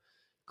school,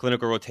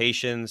 clinical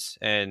rotations.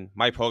 And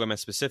my program in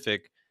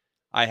specific,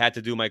 I had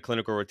to do my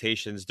clinical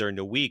rotations during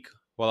the week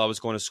while I was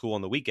going to school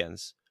on the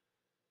weekends.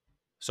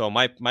 So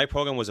my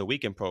program was a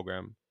weekend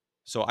program.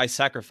 So I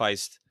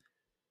sacrificed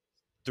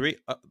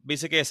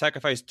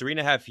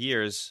 3.5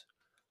 years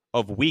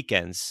of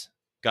weekends,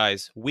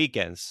 guys,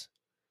 weekends.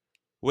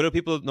 What do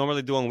people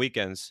normally do on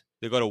weekends?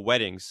 They go to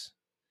weddings,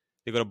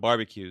 they go to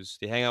barbecues,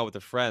 they hang out with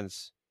their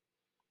friends.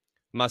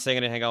 I'm not saying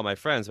I didn't hang out with my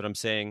friends, but I'm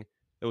saying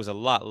it was a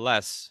lot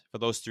less for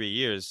those 3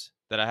 years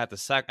that I had to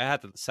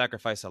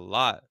sacrifice a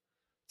lot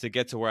to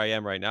get to where I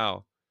am right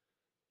now.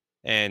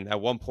 And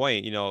at one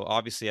point,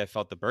 obviously I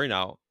felt the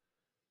burnout.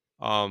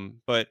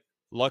 But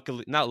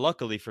luckily, not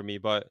luckily for me,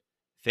 but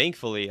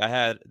thankfully, I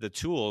had the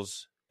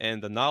tools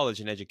and the knowledge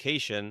and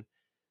education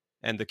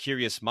and the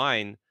curious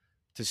mind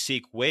to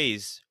seek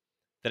ways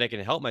that I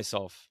can help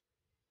myself.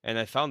 And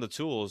I found the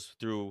tools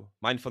through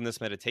mindfulness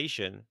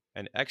meditation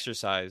and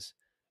exercise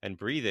and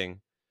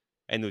breathing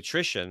and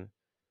nutrition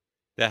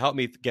that helped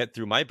me get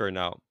through my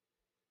burnout.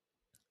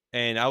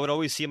 And I would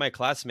always see my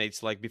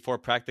classmates like before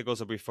practicals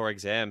or before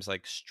exams,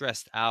 like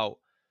stressed out,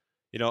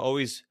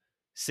 always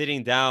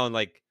sitting down,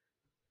 like,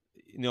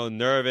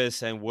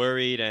 nervous and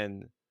worried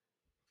and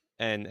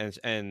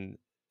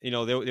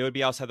they would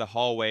be outside the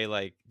hallway,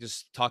 like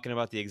just talking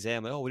about the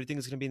exam. Like, oh, what do you think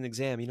is going to be in the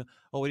exam?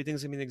 Oh, what do you think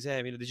is going to be in the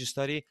exam? Did you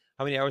study?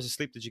 How many hours of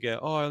sleep did you get?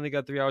 Oh, I only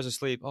got 3 hours of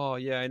sleep. Oh,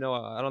 yeah, I know.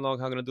 I don't know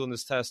how I'm going to do in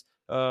this test.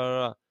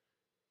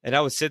 And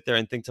I would sit there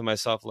and think to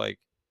myself, like,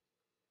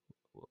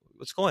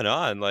 what's going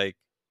on? Like,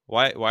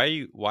 why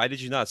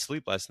did you not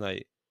sleep last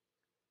night?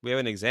 We have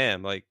an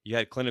exam. Like, you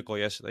had clinical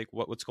yesterday.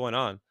 Like, what's going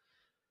on?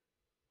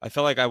 I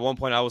felt like at one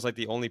point I was like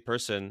the only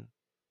person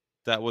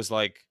that was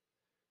like,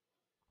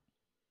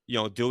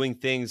 doing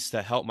things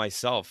to help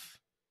myself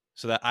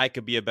so that I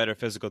could be a better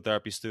physical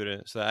therapy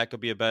student, so that I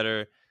could be a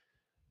better,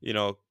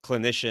 student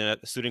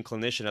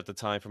clinician at the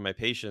time for my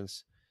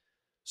patients.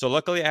 So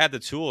luckily I had the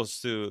tools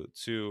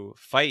to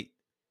fight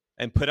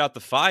and put out the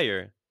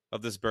fire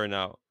of this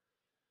burnout.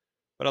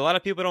 But a lot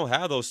of people don't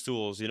have those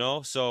tools.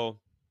 So,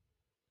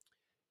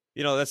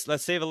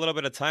 let's save a little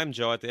bit of time,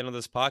 Joe, at the end of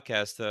this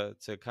podcast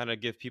to kind of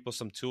give people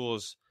some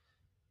tools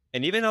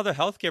and even other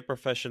healthcare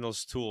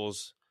professionals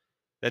tools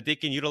that they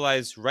can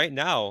utilize right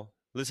now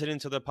listening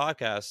to the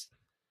podcast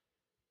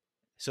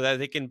so that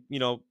they can,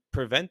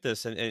 prevent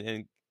this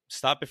and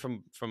stop it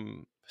from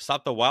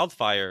stop the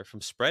wildfire from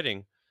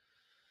spreading.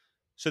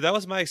 So that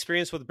was my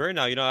experience with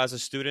burnout, as a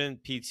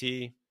student,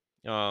 PT,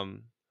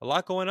 a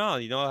lot going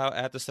on.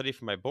 I had to study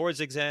for my boards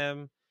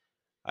exam.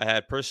 I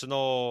had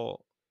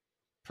personal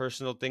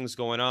things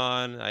going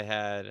on. I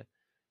had,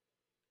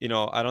 I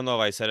don't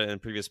know if I said it in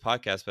previous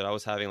podcasts, but I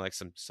was having like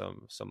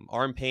some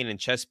arm pain and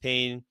chest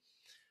pain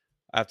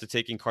after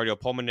taking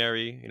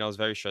cardiopulmonary. I was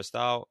very stressed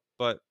out,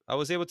 but I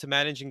was able to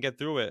manage and get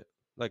through it.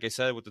 Like I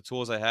said, with the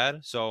tools I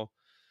had. So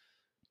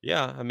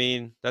yeah, I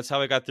mean, that's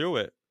how I got through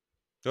it.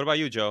 What about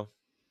you, Joe?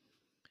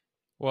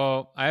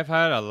 Well, I've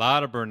had a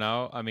lot of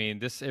burnout. I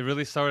mean, it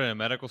really started in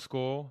medical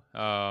school.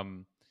 I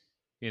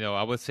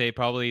would say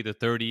probably the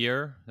third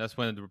year. That's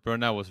when the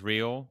burnout was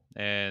real,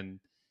 and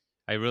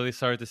I really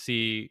started to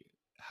see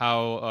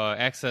how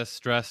excess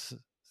stress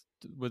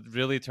would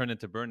really turn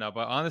into burnout.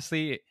 But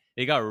honestly,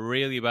 it got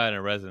really bad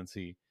in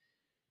residency,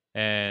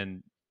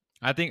 and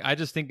I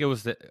just think it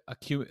was the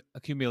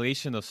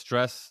accumulation of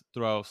stress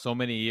throughout so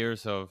many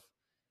years of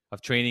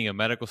training in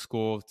medical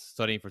school,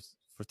 studying for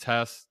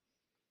tests,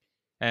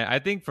 and I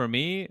think for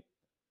me,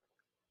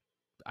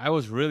 I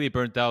was really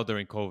burnt out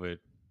during COVID,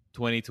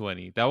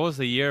 2020. That was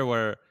the year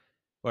where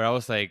I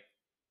was like,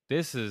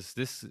 this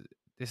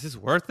is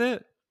worth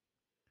it,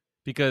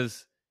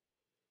 because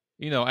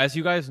as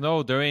you guys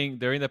know, during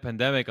the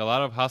pandemic, a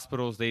lot of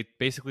hospitals, they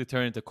basically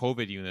turned into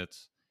COVID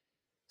units.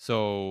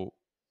 So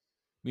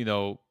you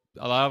know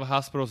a lot of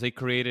hospitals, they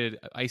created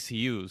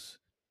ICUs,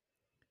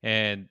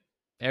 and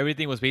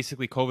everything was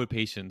basically COVID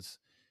patients,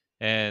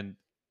 and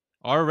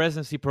our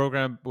residency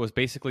program was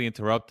basically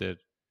interrupted.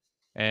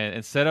 And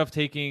instead of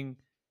taking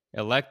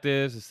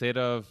electives, instead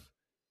of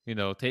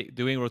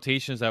doing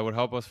rotations that would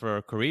help us for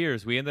our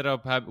careers, we ended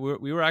up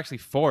we were actually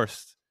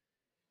forced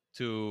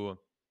to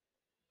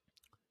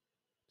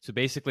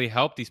basically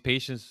help these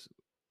patients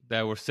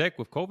that were sick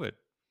with COVID.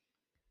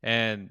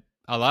 And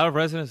a lot of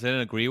residents didn't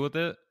agree with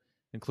it,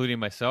 including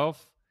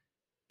myself,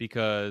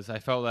 because I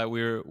felt that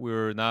we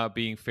were not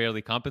being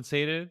fairly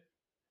compensated.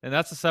 And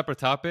that's a separate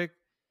topic,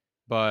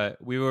 but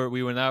we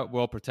were not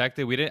well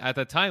protected. We didn't, at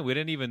that time, we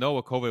didn't even know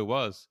what COVID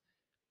was.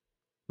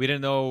 We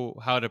didn't know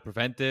how to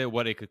prevent it,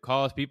 what it could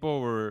cause.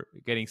 People were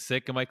getting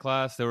sick in my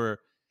class. There were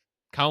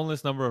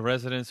countless number of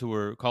residents who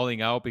were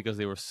calling out because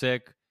they were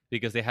sick,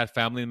 because they had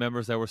family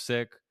members that were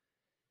sick,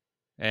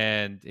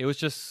 and it was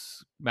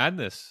just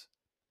madness.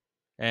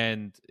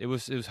 And it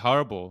was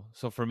horrible.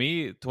 So for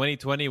me,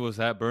 2020 was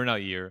that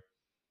burnout year.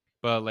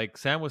 But like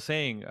Sam was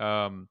saying,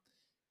 and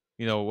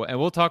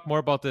we'll talk more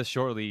about this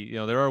shortly.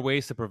 There are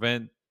ways to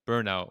prevent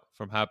burnout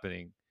from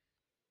happening.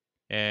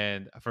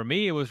 And for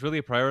me, it was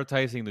really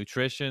prioritizing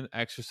nutrition,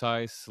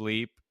 exercise,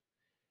 sleep,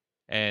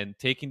 and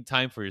taking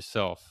time for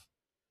yourself.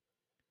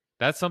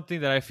 That's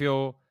something that I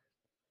feel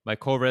my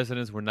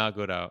co-residents were not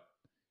good at.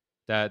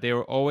 That they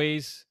were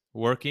always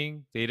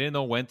working. They didn't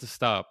know when to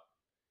stop.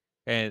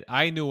 And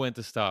I knew when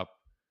to stop.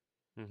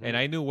 And Hmm.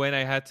 I knew when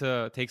I had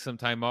to take some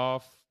time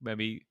off,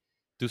 maybe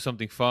do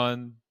something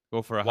fun,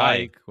 go for a Why?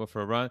 hike, go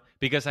for a run,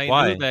 because I knew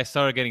Why? that I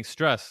started getting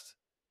stressed.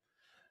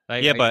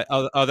 Like Yeah, I but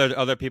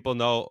other people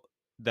know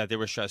that they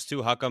were stressed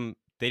too. How come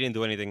they didn't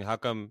do anything? How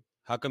come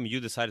you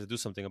decided to do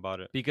something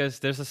about it? Because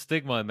there's a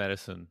stigma in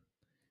medicine.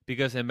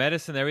 Because in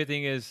medicine,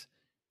 everything is,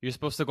 you're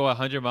supposed to go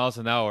 100 miles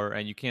an hour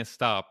and you can't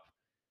stop.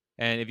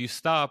 And if you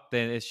stop,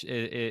 then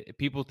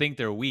people think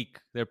they're weak.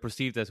 They're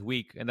perceived as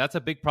weak, and that's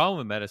a big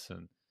problem in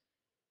medicine.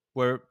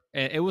 And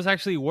it was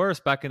actually worse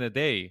back in the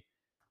day,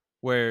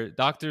 where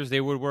doctors, they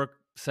would work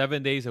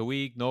 7 days a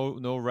week,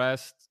 no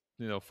rest,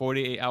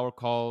 48-hour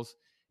calls.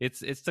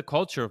 It's the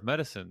culture of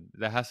medicine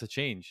that has to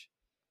change,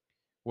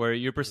 where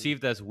you're Mhm.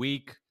 perceived as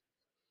weak,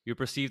 you're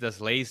perceived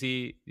as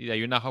lazy, that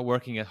you're not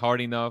working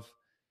hard enough.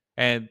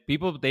 And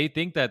people, they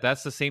think that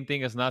that's the same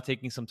thing as not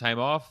taking some time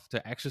off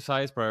to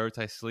exercise,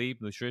 prioritize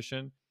sleep,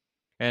 nutrition.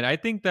 And I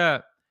think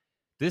that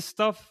this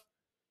stuff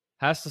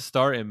has to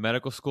start in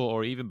medical school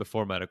or even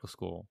before medical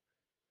school.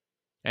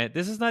 And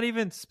this is not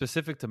even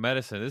specific to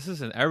medicine. This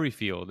is in every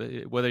field,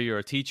 whether you're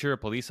a teacher, a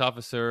police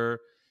officer,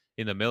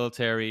 in the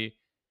military,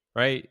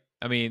 right?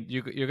 I mean,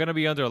 you're going to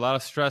be under a lot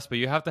of stress, but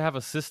you have to have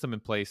a system in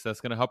place that's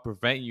going to help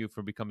prevent you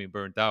from becoming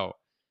burnt out,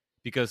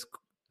 because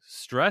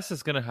stress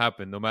is going to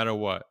happen no matter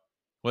what.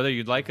 whether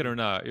you like it Hmm. or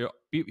not.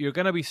 You're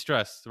gonna be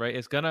stressed, right?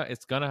 It's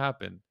gonna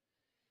happen.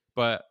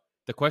 But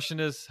the question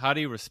is, how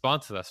do you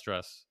respond to that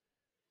stress,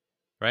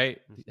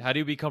 right? Hmm. How do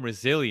you become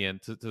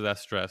resilient to that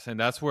stress? And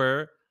that's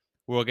where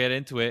we'll get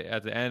into it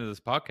at the end of this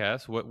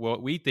podcast.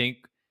 What we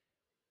think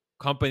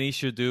companies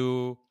should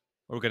do,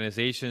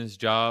 organizations,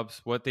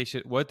 jobs, what they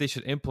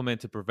should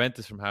implement to prevent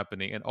this from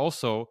happening, and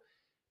also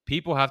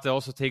people have to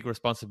also take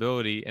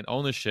responsibility and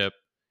ownership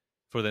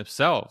for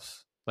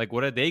themselves. Like,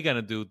 what are they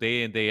gonna do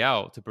day in day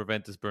out to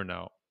prevent this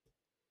burnout?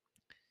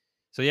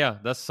 So yeah,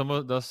 those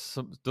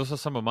are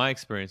some of my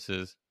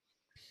experiences.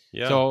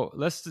 Yeah. So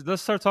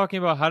let's start talking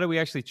about how do we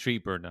actually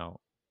treat burnout.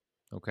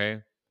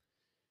 Okay,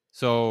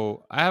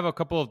 so I have a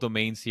couple of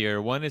domains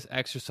here. One is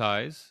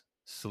exercise,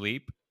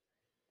 sleep,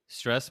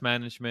 stress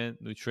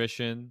management,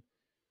 nutrition,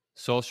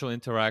 social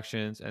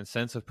interactions, and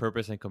sense of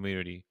purpose and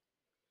community.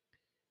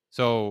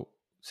 So,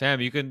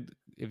 Sam, you can,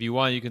 if you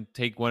want, you can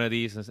take one of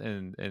these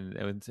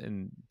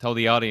and tell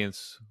the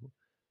audience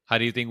how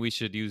do you think we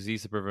should use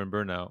these to prevent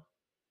burnout.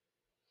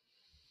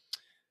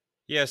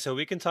 Yeah. So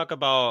we can talk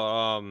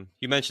about.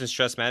 You mentioned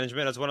stress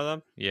management as one of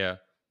them. Yeah.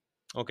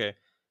 Okay.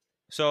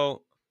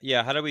 So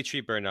yeah, how do we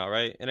treat burnout,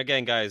 right? And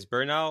again, guys,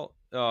 burnout.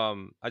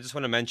 I just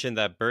want to mention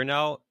that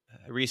burnout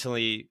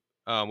recently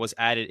was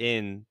added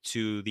in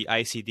to the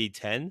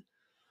ICD-10,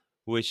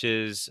 which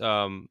is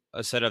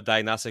a set of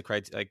diagnostic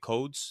like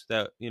codes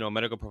that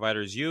medical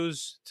providers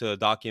use to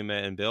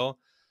document and bill.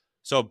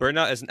 So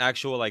burnout is an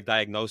actual like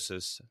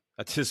diagnosis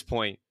at this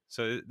point.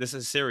 So this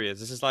is serious.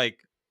 This is like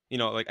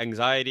like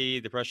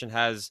anxiety, depression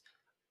has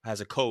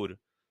a code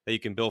that you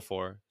can bill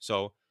for.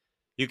 So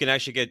you can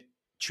actually get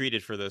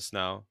treated for this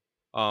now.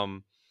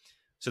 Um,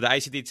 so the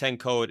ICD-10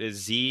 code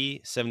is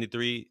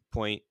Z73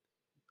 point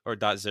or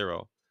dot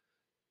zero.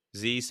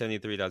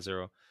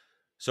 Z73.0.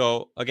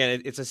 So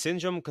again, it's a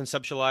syndrome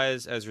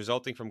conceptualized as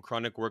resulting from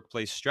chronic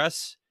workplace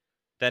stress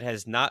that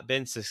has not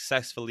been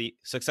successfully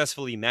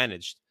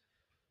managed.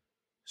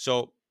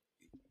 So,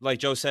 like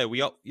Joe said,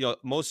 we all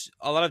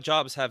a lot of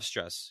jobs have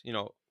stress.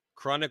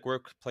 Chronic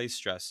workplace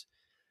stress.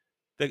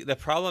 The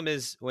problem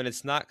is when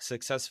it's not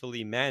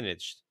successfully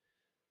managed.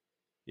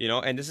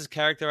 And this is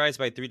characterized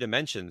by three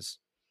dimensions: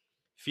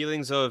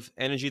 feelings of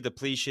energy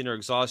depletion or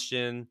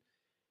exhaustion,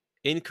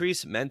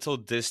 increased mental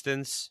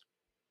distance,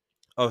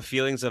 of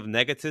feelings of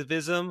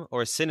negativism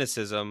or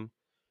cynicism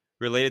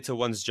related to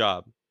one's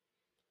job,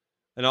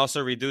 and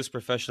also reduce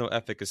professional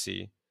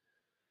efficacy.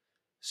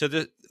 So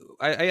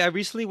I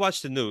recently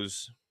watched the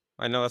news.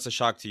 I know that's a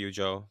shock to you,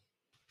 Joe.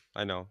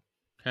 I know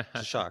it's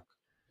a shock.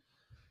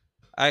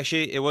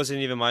 Actually, it wasn't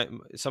even my.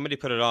 Somebody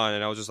put it on,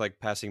 and I was just like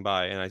passing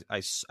by, and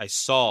I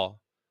saw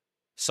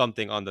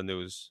something on the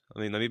news. I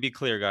mean, let me be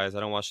clear, guys.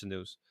 I don't watch the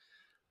news.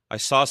 I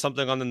saw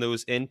something on the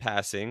news in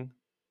passing,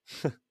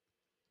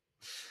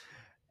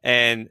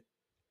 and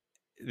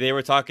they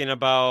were talking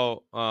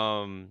about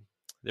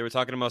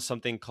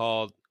something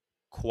called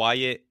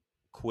quiet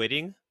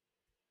quitting.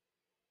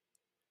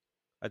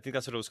 I think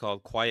that's what it was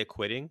called, quiet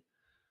quitting,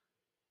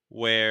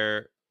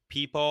 where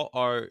people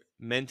are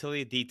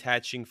mentally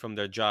detaching from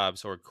their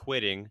jobs or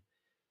quitting,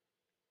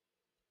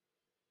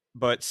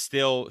 but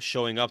still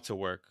showing up to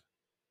work.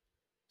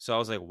 So I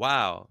was like,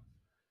 wow,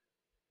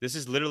 this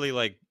is literally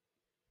like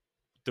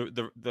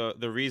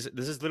the reason.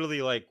 This is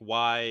literally like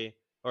why,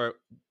 or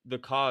the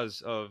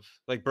cause of,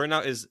 like,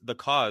 burnout is the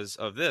cause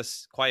of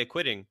this quiet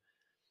quitting.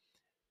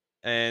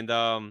 And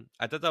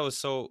I thought that was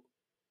so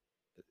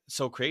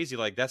crazy.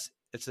 Like,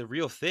 it's a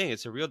real thing.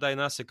 It's a real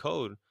diagnostic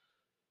code.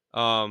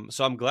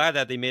 So I'm glad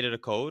that they made it a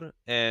code.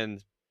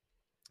 And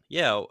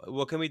yeah,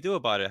 what can we do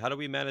about it? How do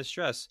we manage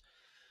stress?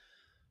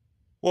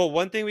 Well,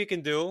 one thing we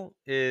can do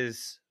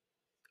is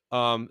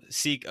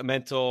seek a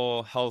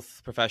mental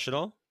health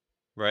professional,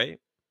 right?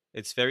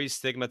 It's very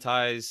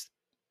stigmatized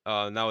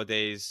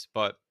nowadays,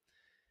 but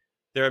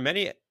there are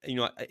many,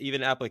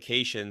 even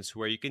applications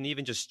where you can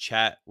even just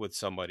chat with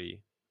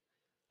somebody.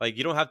 Like,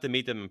 you don't have to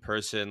meet them in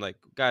person. Like,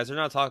 guys, they're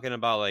not talking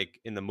about like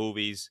in the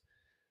movies.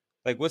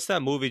 Like, what's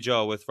that movie,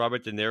 Joe, with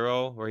Robert De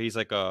Niro, where he's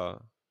like I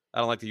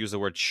don't like to use the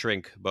word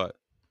shrink, but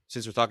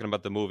since we're talking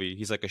about the movie,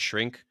 he's like a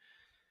shrink.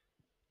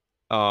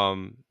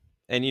 Um,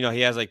 and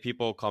he has like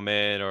people come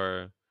in,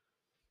 or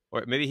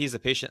maybe he's a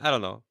patient. I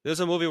don't know. There's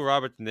a movie with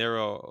Robert De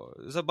Niro.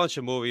 There's a bunch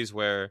of movies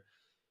where,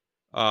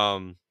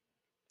 um,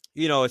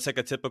 it's like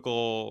a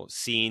typical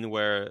scene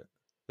where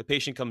the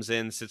patient comes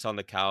in, sits on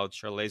the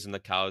couch or lays on the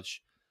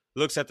couch,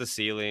 looks at the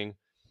ceiling,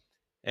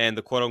 and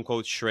the quote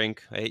unquote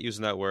shrink. I hate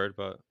using that word,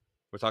 but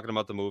we're talking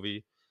about the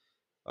movie.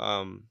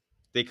 Um,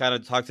 they kind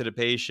of talk to the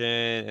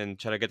patient and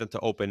try to get them to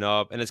open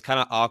up, and it's kind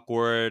of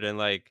awkward, and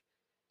like,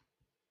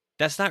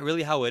 that's not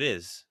really how it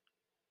is.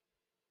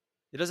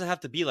 It doesn't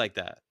have to be like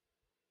that.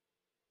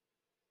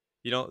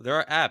 There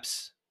are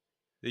apps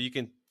that you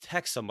can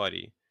text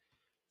somebody.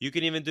 You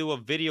can even do a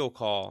video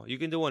call. You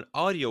can do an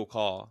audio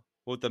call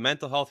with a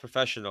mental health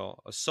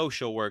professional, a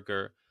social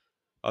worker,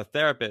 a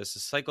therapist, a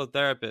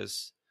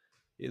psychotherapist.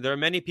 There are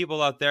many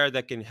people out there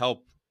that can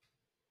help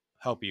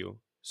you.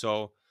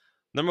 So,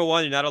 number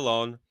one, you're not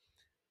alone.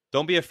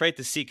 Don't be afraid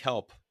to seek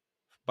help.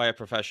 by a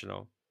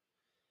professional.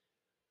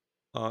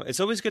 It's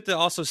always good to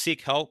also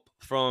seek help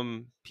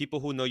from people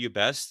who know you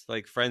best,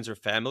 like friends or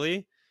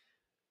family.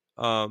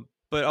 But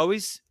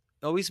always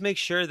make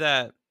sure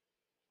that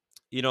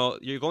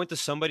you're going to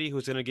somebody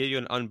who's going to give you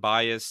an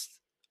unbiased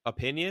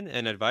opinion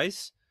and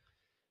advice,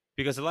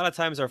 because a lot of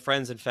times our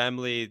friends and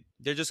family,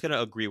 they're just going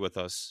to agree with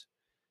us.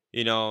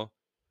 You know,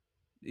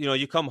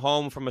 you come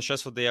home from a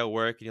stressful day at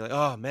work and you're like,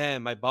 oh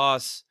man, my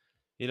boss,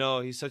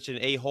 he's such an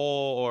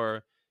a-hole,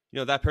 or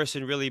that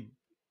person really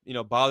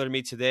bothered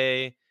me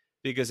today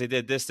because they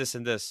did this, this,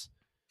 and this.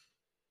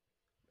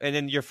 And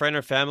then your friend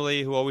or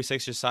family who always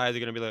takes your side, they're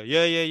gonna be like,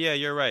 yeah, yeah, yeah,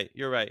 you're right,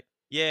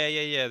 yeah,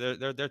 yeah, yeah,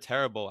 they're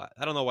terrible.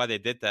 I don't know why they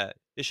did that.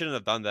 They shouldn't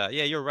have done that.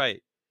 Yeah, you're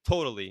right,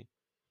 totally.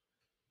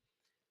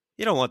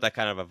 You don't want that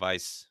kind of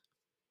advice.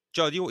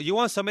 Joe, do you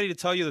want somebody to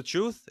tell you the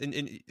truth,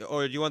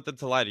 or do you want them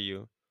to lie to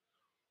you?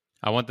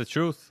 I want the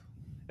truth.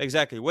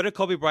 Exactly. What did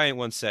Kobe Bryant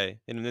once say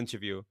in an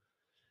interview?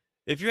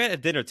 If you're at a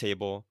dinner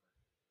table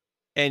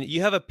and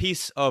you have a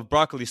piece of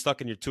broccoli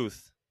stuck in your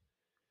tooth,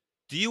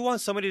 do you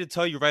want somebody to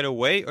tell you right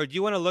away, or do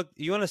you want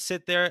to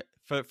sit there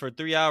for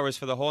 3 hours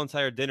for the whole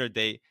entire dinner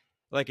date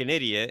like an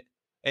idiot,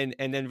 and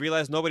then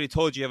realize nobody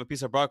told you have a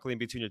piece of broccoli in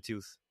between your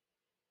teeth?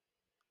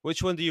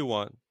 Which one do you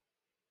want?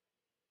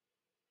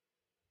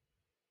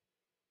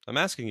 I'm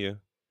asking you,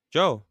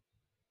 Joe.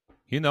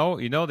 You know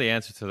the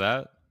answer to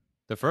that.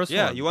 The first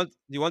Yeah, one.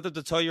 you want them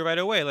to tell you right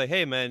away, like,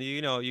 hey man,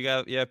 you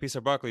have a piece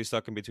of broccoli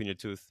stuck in between your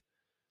tooth.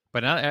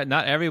 But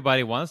not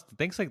everybody wants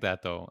thinks like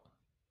that though. Right.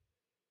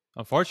 I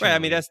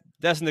mean, Unfortunately.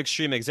 that's an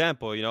extreme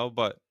example,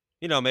 but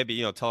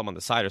maybe tell them on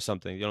the side or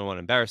something. You don't want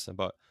to embarrass them,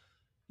 but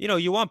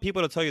you want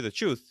people to tell you the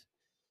truth.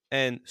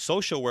 And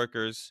social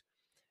workers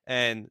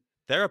and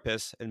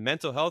therapists and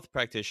mental health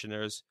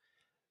practitioners,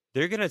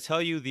 they're going to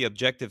tell you the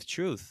objective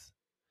truth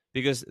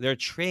because they're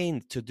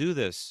trained to do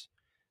this.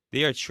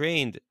 They are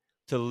trained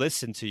to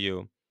listen to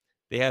you.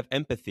 They have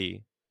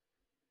empathy.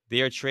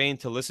 They are trained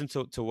to listen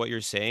to what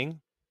you're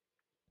saying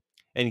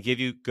and give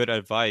you good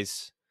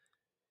advice.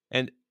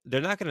 And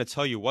they're not going to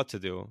tell you what to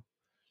do.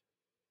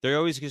 They're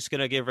always just going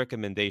to give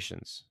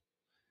recommendations.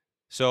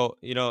 So,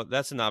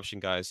 that's an option,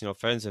 guys.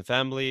 Friends and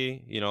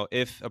family,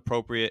 if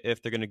appropriate,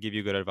 if they're going to give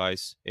you good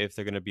advice, if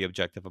they're going to be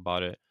objective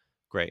about it,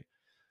 great.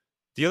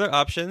 The other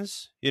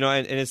options,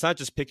 and it's not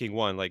just picking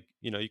one, like,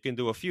 you can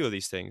do a few of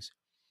these things.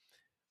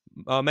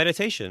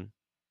 Meditation.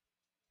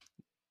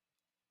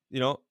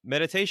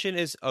 Meditation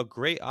is a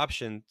great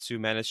option to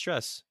manage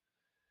stress.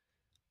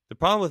 The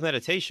problem with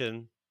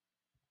meditation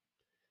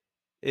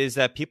is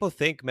that people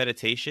think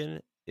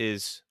meditation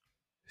is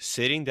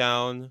sitting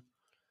down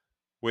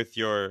with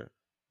your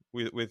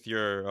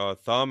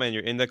thumb and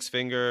your index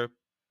finger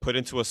put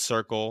into a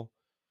circle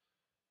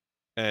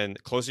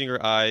and closing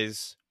your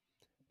eyes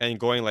and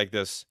going like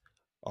this.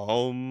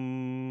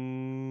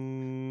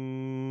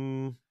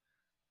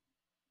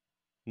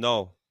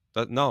 No,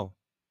 no,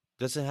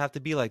 doesn't have to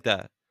be like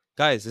that,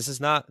 guys. This is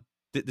not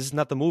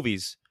the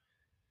movies.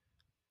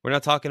 We're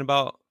not talking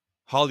about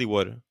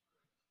Hollywood.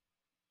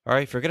 All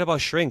right, forget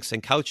about shrinks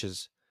and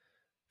couches.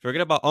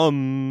 Forget about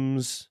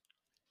Doesn't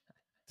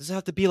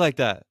have to be like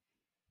that.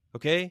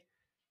 Okay,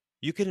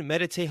 you can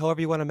meditate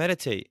however you want to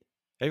meditate.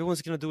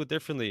 Everyone's going to do it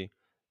differently.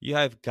 You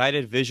have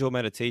guided visual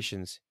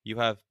meditations, you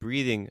have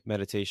breathing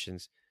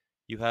meditations,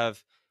 you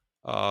have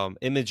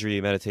imagery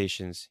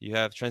meditations, you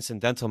have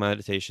transcendental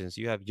meditations,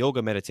 you have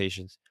yoga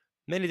meditations,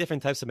 many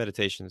different types of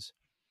meditations.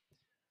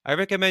 I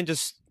recommend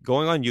just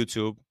going on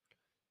YouTube,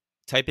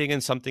 typing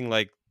in something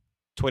like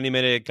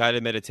 20-minute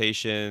guided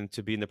meditation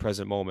to be in the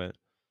present moment.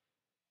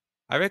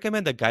 I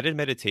recommend the guided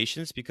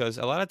meditations because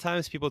a lot of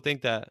times people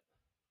think that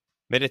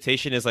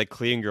meditation is like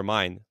clearing your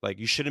mind. Like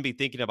you shouldn't be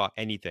thinking about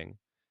anything.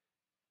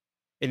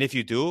 And if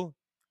you do,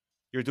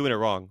 you're doing it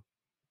wrong.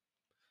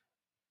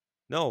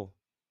 No.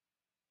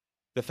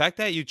 The fact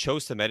that you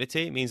chose to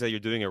meditate means that you're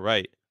doing it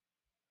right.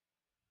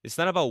 It's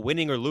not about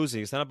winning or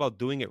losing. It's not about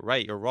doing it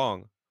right or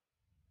wrong.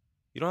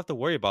 You don't have to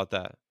worry about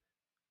that.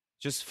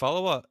 Just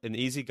follow an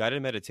easy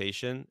guided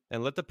meditation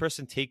and let the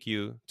person take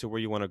you to where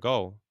you want to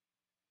go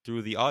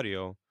through the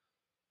audio.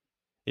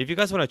 If you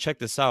guys want to check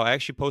this out, I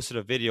actually posted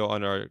a video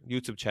on our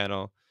YouTube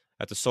channel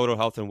at the Soto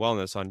Health and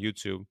Wellness on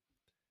YouTube.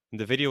 And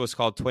the video was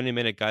called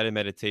 20-Minute Guided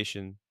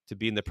Meditation to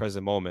Be in the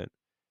Present Moment.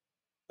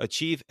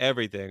 Achieve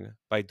everything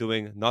by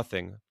doing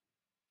nothing.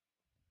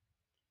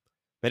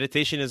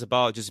 Meditation is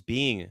about just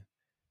being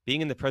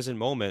in the present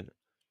moment,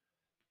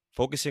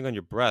 focusing on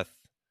your breath.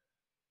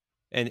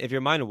 And if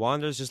your mind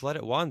wanders, just let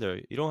it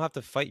wander. You don't have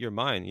to fight your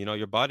mind.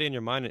 Your body and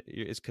your mind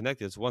is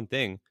connected. It's one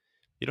thing.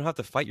 You don't have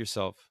to fight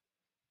yourself.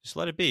 Just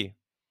let it be.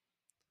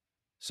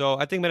 So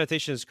I think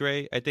meditation is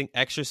great. I think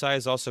exercise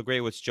is also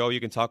great, which Joe, you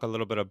can talk a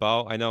little bit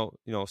about. I know,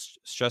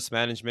 stress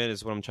management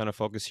is what I'm trying to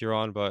focus here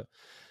on, but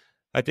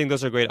I think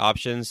those are great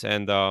options.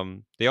 And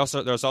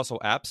there's also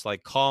apps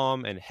like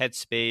Calm and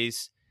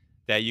Headspace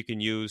that you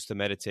can use to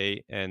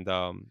meditate and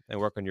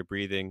work on your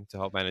breathing to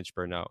help manage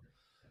burnout.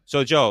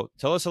 So Joe,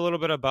 tell us a little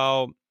bit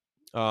about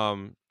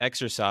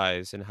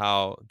exercise and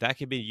how that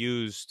can be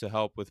used to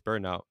help with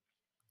burnout.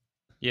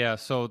 Yeah,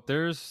 so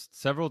there's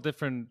several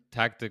different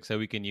tactics that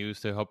we can use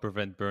to help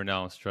prevent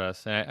burnout and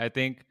stress. And I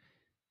think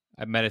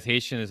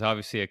meditation is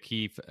obviously a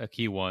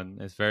key one.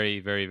 It's very,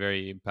 very,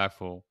 very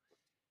impactful.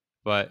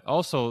 But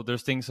also,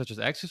 there's things such as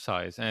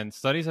exercise, and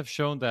studies have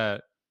shown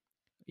that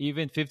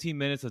even 15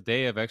 minutes a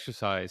day of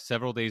exercise,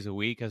 several days a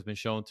week, has been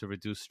shown to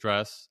reduce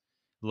stress,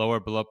 lower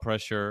blood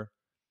pressure,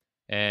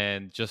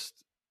 and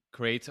just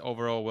creates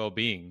overall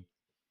well-being.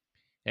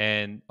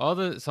 And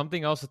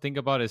something else to think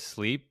about is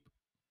sleep.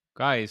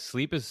 Guys,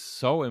 sleep is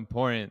so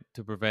important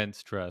to prevent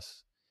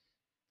stress.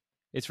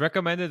 It's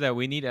recommended that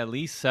we need at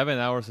least 7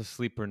 hours of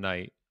sleep per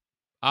night,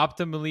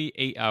 optimally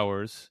 8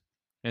 hours,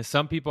 and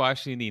some people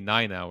actually need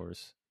 9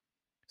 hours.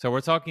 So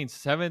we're talking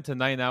 7 to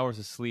 9 hours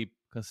of sleep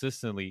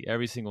consistently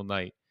every single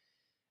night.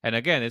 And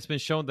again, it's been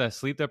shown that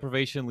sleep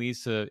deprivation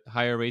leads to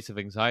higher rates of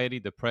anxiety,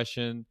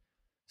 depression,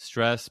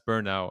 stress,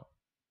 burnout.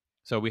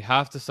 So we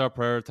have to start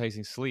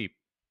prioritizing sleep.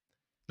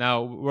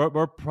 Now,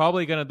 we're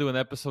probably going to do an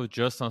episode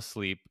just on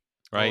sleep,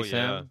 Oh right, yeah,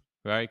 Sam?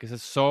 Right? Because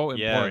it's so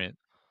yeah. important.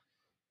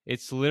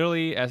 It's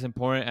literally as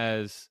important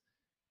as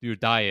your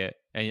diet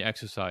and your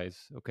exercise,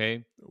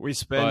 okay? We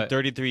spend But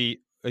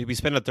 33. We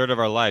spend a third of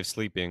our lives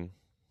sleeping.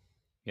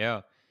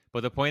 yeah,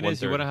 but the point One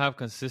is you want to third. have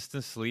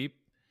consistent sleep,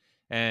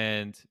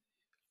 and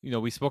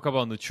we spoke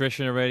about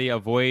nutrition already.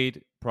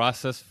 Avoid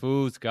processed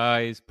foods,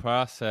 guys.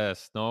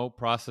 No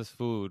processed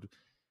food.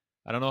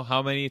 I don't know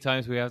how many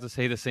times we have to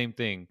say the same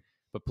thing,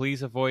 but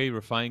please avoid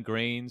refined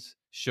grains,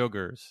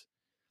 sugars.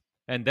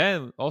 And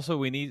then also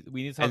we need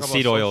to talk And about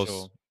seed oils.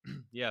 social.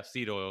 Yeah,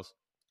 seed oils.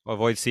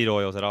 Avoid seed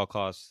oils at all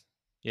costs.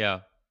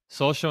 Yeah.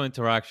 Social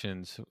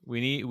interactions. We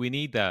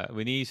need that.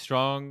 We need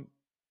strong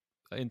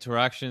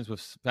interactions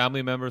with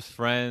family members,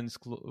 friends,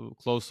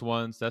 close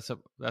ones. That's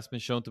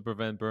been shown to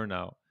prevent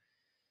burnout.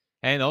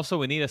 And also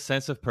we need a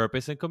sense of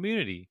purpose and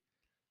community,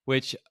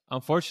 which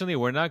unfortunately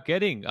we're not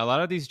getting. A lot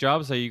of these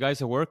jobs that you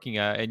guys are working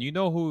at, and you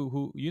know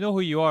who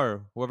you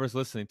are, whoever's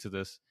listening to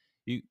this.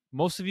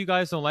 Most of you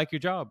guys don't like your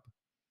job.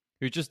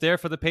 You're just there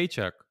for the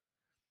paycheck.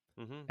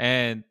 Hmm.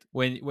 And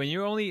when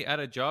you're only at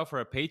a job for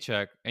a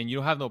paycheck and you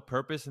don't have no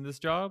purpose in this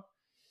job,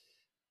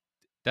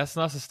 that's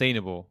not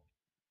sustainable.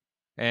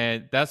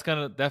 And that's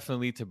gonna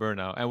definitely lead to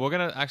burnout. And we're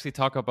gonna actually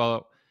talk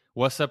about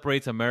what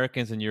separates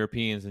Americans and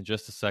Europeans in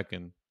just a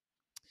second.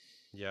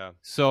 Yeah.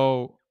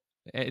 So,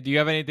 do you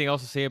have anything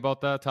else to say about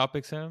that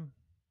topic, Sam?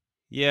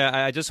 Yeah,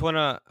 I just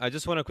wanna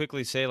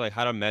quickly say like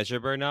how to measure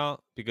burnout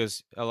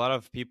because a lot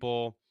of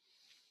people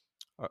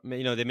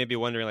they may be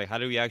wondering like how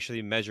do we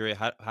actually measure it?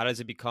 How does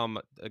it become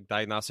a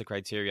diagnostic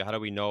criteria? How do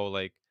we know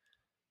like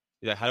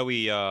yeah, how do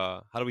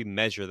we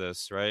measure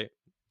this, right?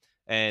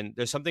 And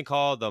there's something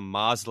called the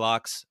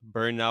Maslach's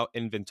burnout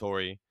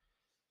inventory.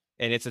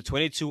 And it's a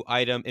 22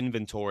 item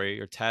inventory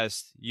or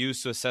test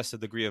used to assess the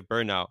degree of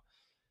burnout.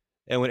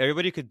 And what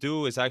everybody could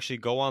do is actually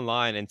go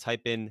online and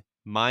type in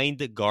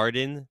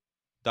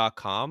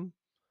mindgarden.com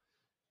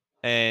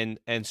and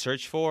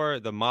search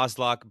for the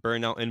Maslach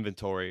burnout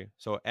inventory.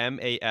 So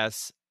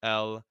MASLACH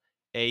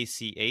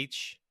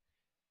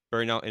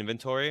burnout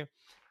inventory.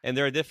 And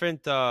there are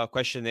different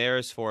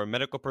questionnaires for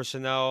medical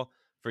personnel,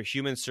 for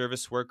human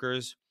service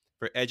workers,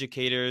 for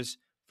educators,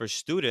 for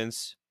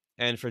students,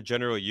 and for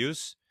general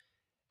use.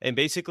 And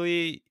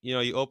basically,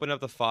 you open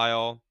up the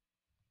file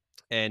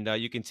and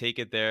you can take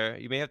it there.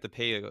 You may have to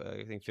pay,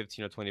 I think,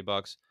 15 or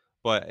 $20,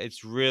 but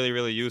it's really,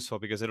 really useful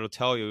because it'll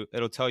tell you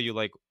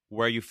like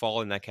where you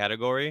fall in that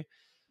category,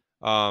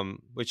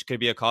 which could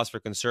be a cause for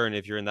concern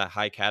if you're in that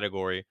high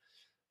category.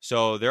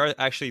 So there are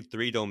actually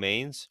three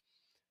domains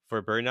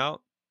for burnout.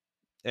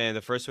 And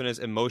the first one is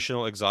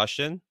emotional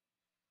exhaustion.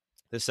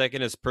 The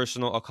second is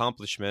personal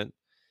accomplishment.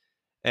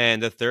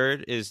 And the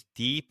third is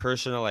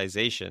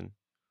depersonalization.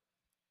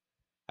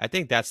 I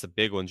think that's the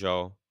big one,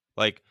 Joe.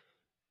 Like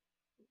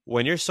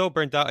when you're so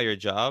burnt out at your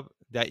job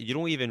that you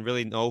don't even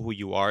really know who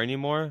you are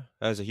anymore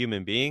as a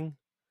human being,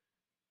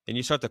 and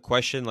you start to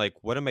question, like,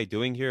 what am I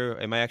doing here?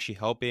 Am I actually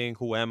helping?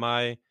 Who am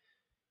I?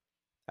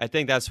 I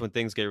think that's when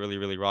things get really,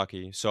 really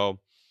rocky. So,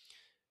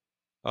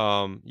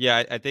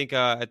 yeah, I think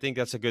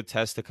that's a good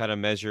test to kind of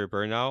measure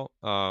burnout.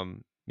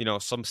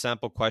 Some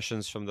sample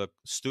questions from the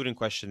student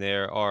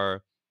questionnaire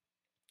are,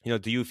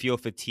 do you feel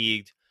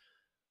fatigued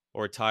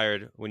or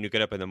tired when you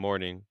get up in the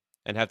morning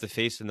and have to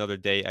face another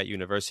day at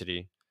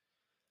university?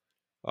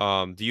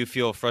 Do you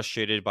feel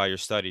frustrated by your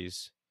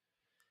studies?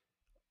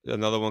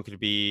 Another one could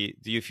be,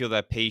 do you feel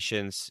that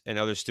patients and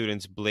other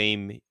students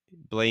blame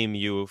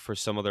you for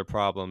some of their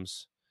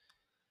problems?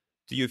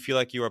 Do you feel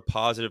like you are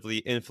positively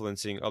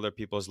influencing other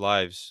people's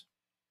lives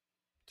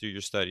through your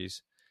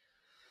studies?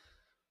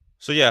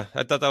 So yeah,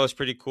 I thought that was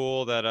pretty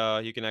cool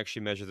that you can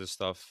actually measure this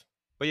stuff.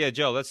 But yeah,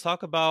 Joe, let's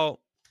talk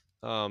about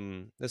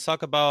the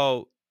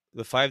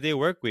 5-day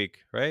work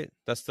week, right?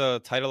 That's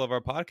the title of our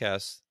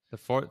podcast. The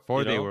four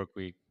You day know, work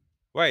week.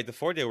 right? The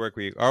 4-day work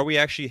week. Are we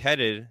actually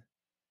headed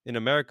in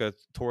America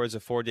towards a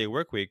 4-day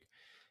work week?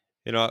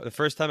 The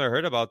first time I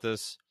heard about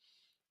this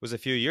was a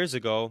few years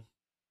ago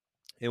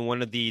in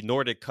one of the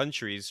Nordic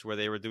countries where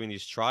they were doing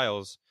these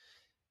trials.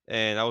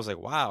 And I was like,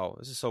 wow,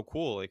 this is so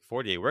cool. Like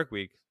 48 work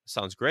week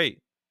sounds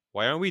great.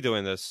 Why aren't we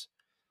doing this?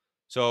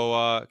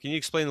 So can you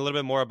explain a little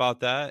bit more about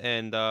that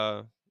and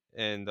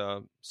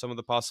some of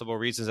the possible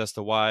reasons as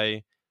to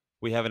why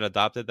we haven't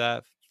adopted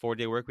that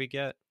 4-day work week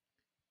yet?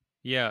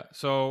 Yeah,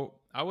 so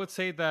I would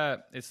say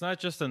that it's not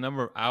just the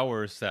number of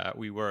hours that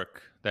we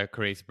work that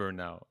creates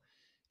burnout.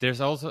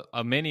 There's also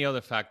many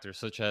other factors,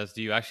 such as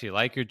do you actually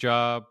like your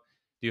job?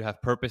 Do you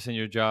have purpose in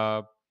your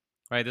job?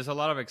 Right? There's a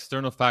lot of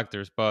external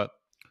factors, but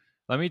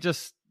let me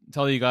just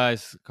tell you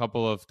guys a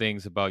couple of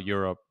things about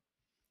Europe.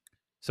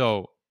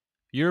 So,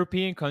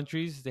 European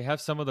countries, they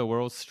have some of the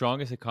world's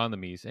strongest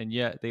economies, and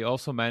yet they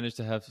also manage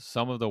to have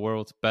some of the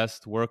world's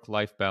best work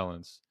life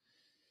balance.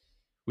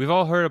 We've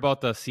all heard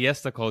about the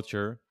siesta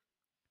culture,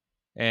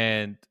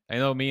 and I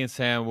know me and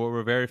Sam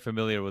we're very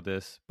familiar with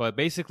this. But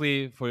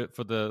basically, for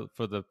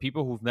the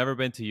people who've never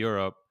been to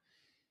Europe,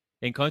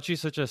 in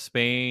countries such as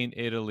Spain,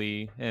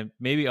 Italy, and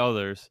maybe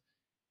others,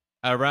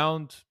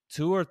 around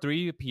 2 or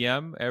 3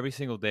 p.m. every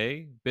single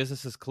day,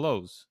 businesses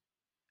close,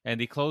 and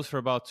they close for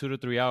about 2 to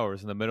 3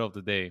 hours in the middle of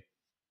the day.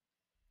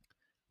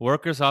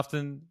 Workers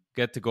often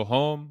get to go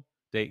home.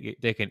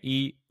 They can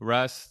eat,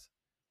 rest,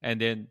 and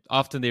then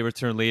often they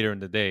return later in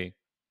the day.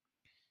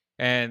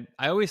 And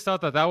I always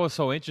thought that that was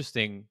so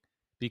interesting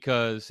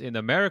because in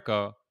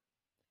America,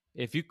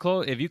 if you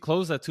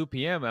close at 2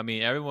 p.m., I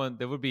mean everyone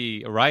there would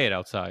be a riot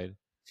outside.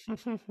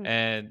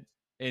 And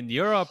in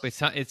Europe,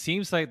 it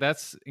seems like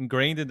that's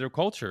ingrained in their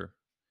culture.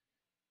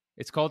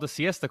 It's called the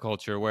siesta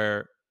culture,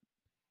 where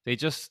they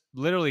just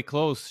literally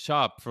close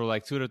shop for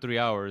like 2 to 3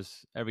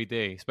 hours every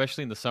day,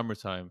 especially in the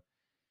summertime.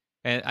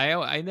 And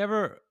I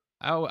never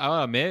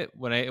I'll admit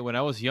when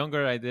I was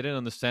younger, I didn't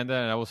understand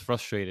that, and I was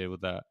frustrated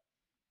with that.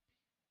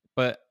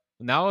 But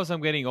now as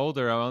I'm getting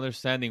older, I'm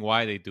understanding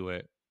why they do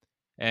it.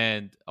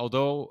 And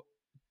although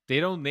they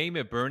don't name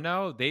it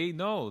burnout, they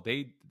know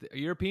the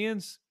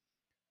Europeans,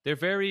 they're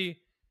very,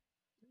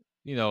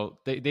 they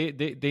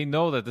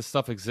know that this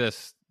stuff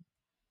exists.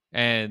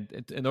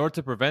 And in order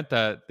to prevent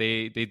that,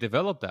 they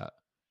develop that.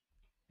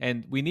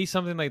 And we need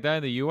something like that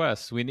in the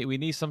US. We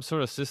need some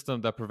sort of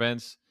system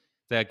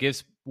that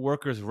gives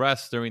workers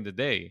rest during the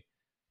day.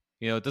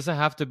 It doesn't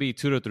have to be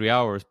 2 to 3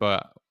 hours,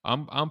 but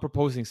I'm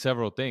proposing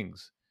several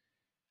things.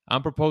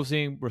 I'm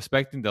proposing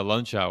respecting the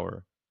lunch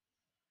hour.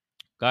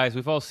 Guys,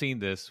 we've all seen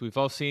this. We've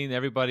all seen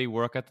everybody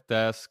work at the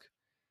desk,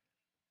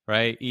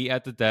 right? Eat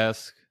at the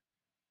desk,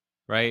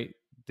 right?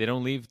 They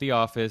don't leave the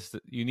office.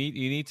 You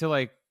need to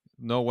like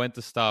know when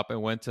to stop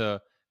and when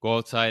to go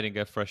outside and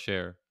get fresh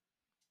air.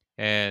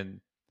 And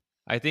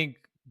I think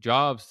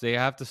jobs, they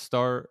have to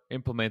start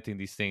implementing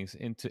these things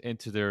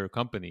into their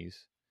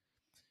companies.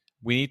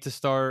 We need to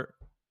start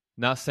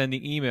not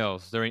sending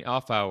emails during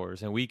off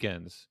hours and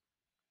weekends.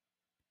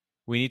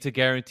 We need to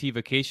guarantee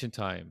vacation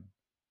time.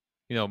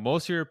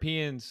 Most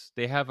Europeans,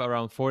 they have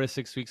around 4 to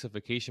 6 weeks of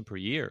vacation per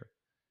year.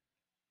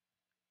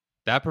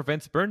 That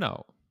prevents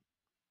burnout.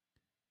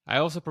 I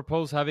also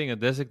propose having a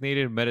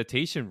designated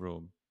meditation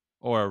room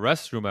or a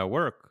restroom at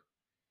work,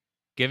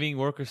 giving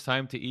workers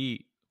time to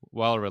eat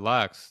while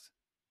relaxed,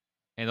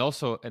 and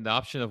also an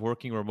option of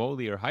working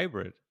remotely or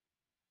hybrid.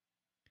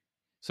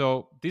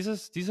 So these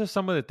are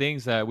some of the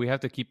things that we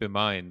have to keep in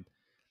mind,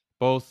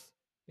 both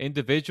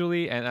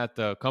individually and at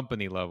the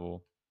company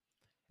level.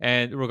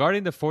 And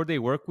regarding the 4-day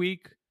work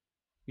week,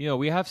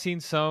 we have seen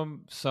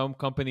some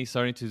companies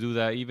starting to do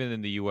that even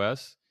in the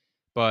US,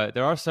 but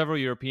there are several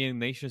European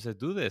nations that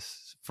do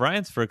this.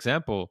 France, for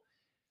example,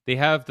 they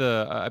have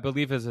I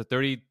believe is a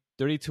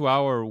 32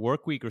 hour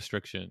work week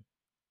restriction,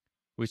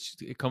 which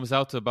it comes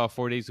out to about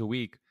 4 days a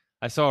week.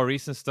 I saw a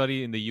recent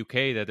study in the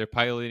UK that they're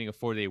piloting a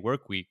 4-day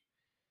work week.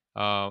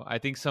 I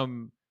think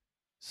some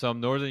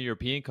northern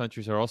European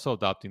countries are also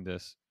adopting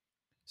this.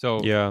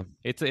 So Yeah,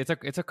 it's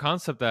a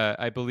concept that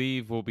I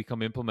believe will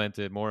become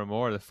implemented more and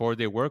more, the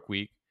 4-day work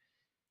week.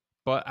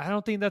 But I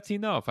don't think that's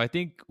enough. I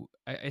think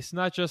it's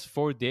not just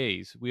 4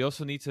 days. We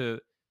also need to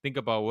think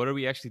about what are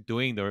we actually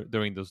doing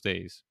during those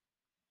days.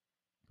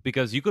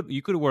 Because you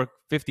could work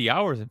 50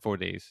 hours in 4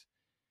 days.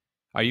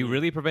 Are you hmm,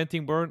 really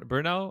preventing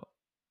burnout?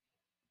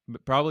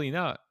 Probably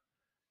not.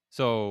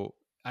 So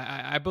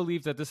I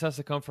believe that this has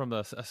to come from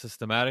a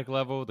systematic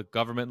level, the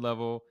government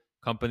level,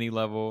 company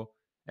level,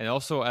 and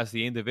also as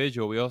the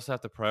individual, we also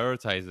have to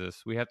prioritize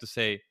this. We have to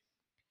say,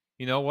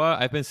 you know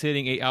what? I've been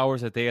sitting 8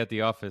 hours a day at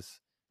the office.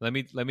 Let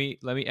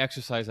me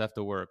exercise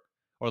after work,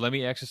 or let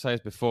me exercise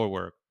before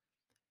work.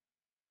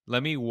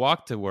 Let me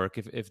walk to work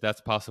if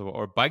that's possible,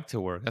 or bike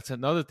to work. That's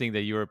another thing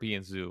that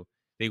Europeans do.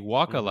 They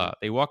walk a hmm, lot.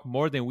 They walk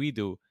more than we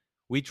do.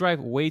 We drive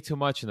way too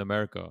much in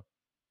America.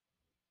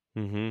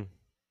 hmm,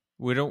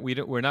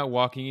 We're not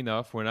walking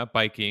enough. We're not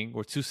biking.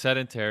 We're too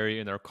sedentary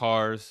in our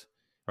cars,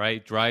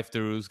 right?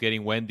 Drive-throughs,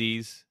 getting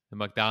Wendy's and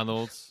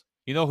McDonald's.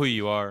 You know who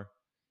you are.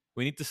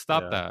 We need to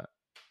stop yeah, that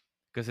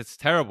because it's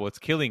terrible. It's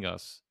killing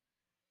us.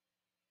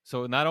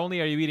 So not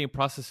only are you eating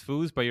processed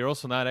foods, but you're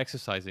also not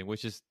exercising,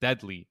 which is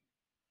deadly.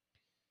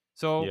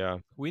 So yeah,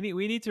 we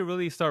need to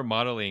really start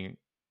modeling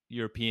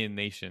European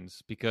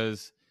nations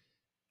because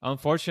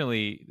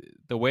unfortunately,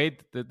 the way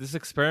this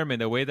experiment,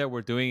 the way that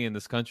we're doing in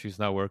this country is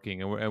not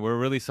working, and we're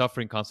really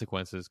suffering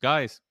consequences.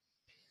 Guys,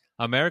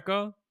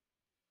 America,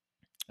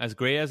 as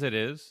great as it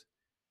is,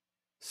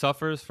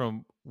 suffers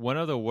from one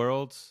of the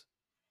world's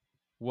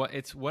what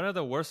it's one of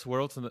the worst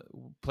worlds in the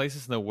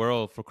places in the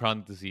world for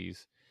chronic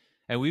disease.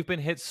 And we've been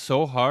hit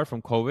so hard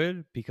from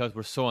COVID because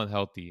we're so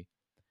unhealthy.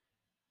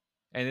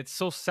 And it's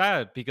so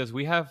sad because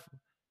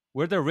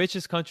we're the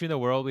richest country in the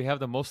world. We have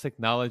the most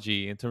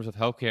technology in terms of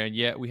healthcare, and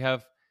yet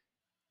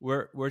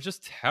we're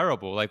just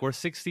terrible. Like we're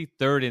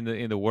 63rd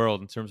in the world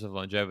in terms of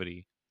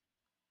longevity.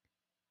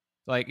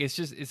 Like it's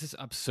just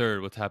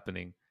absurd what's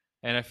happening.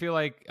 And I feel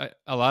like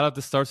a lot of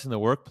this starts in the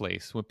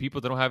workplace when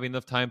people don't have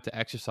enough time to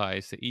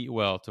exercise, to eat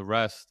well, to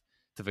rest,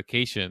 to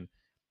vacation.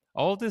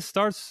 All of this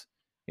starts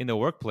in the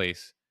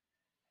workplace.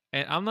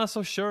 And I'm not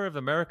so sure if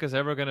America is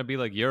ever going to be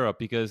like Europe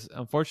because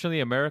unfortunately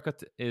America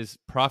is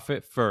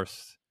profit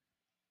first.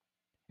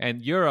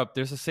 And Europe,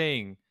 there's a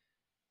saying,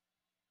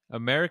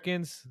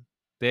 Americans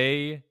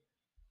they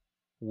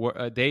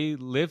they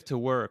live to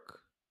work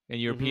and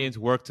Mm-hmm. Europeans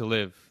work to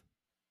live.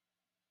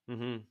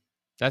 Mm-hmm.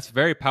 That's a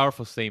very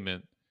powerful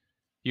statement.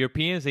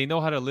 Europeans, they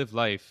know how to live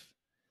life.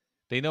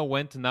 They know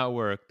when to not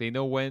work. They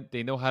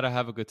know how to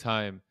have a good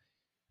time.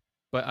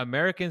 But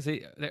Americans,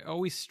 they're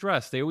always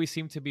stressed. They always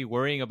seem to be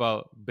worrying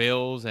about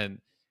bills and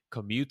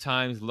commute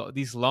times,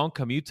 these long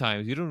commute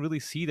times. You don't really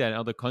see that in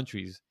other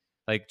countries,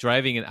 like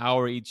driving an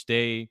hour each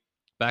day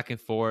back and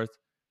forth.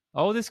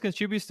 All this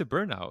contributes to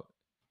burnout.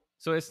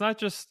 So it's not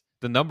just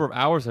the number of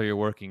hours that you're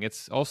working.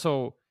 It's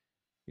also,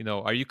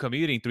 are you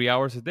commuting 3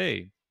 hours a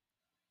day?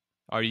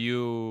 Are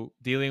you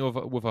dealing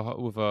with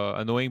a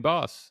annoying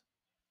boss?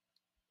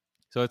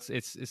 So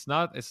it's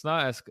not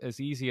as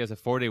easy as a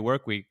 4-day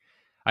work week.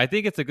 I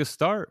think it's a good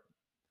start.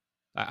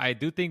 I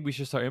do think we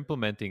should start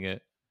implementing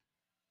it,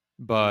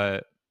 Mm-hmm.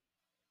 but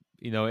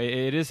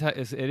it is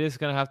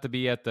going to have to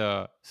be at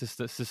the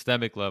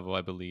systemic level,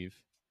 I believe.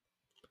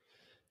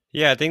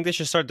 Yeah, I think they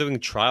should start doing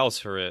trials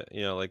for it.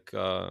 Like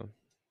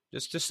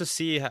just to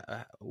see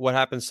what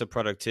happens to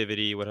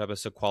productivity, what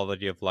happens to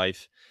quality of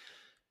life.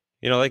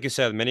 Like you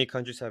said, many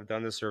countries have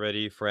done this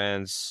already.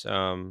 France,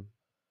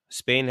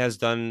 Spain has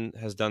done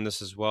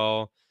this as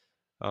well.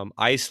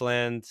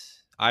 Iceland,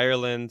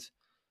 Ireland.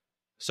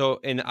 So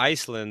in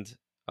Iceland,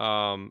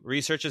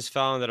 researchers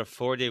found that a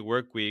 4-day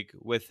work week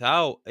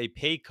without a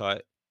pay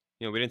cut,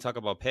 we didn't talk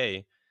about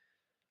pay.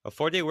 A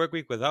 4-day work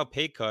week without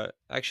pay cut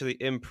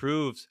actually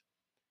improved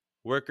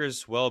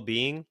workers'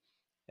 well-being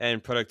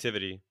and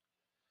productivity.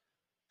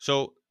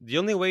 So the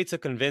only way to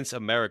convince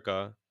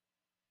America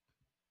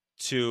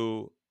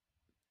to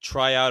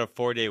try out a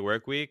 4-day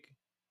work week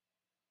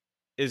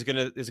is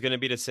gonna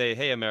be to say,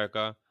 "Hey,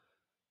 America,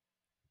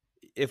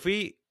 if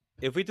we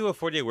do a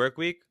 4-day work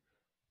week,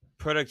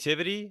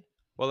 productivity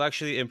will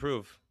actually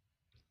improve."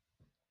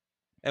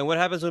 And what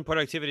happens when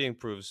productivity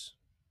improves?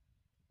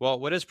 Well,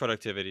 what is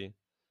productivity?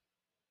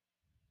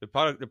 The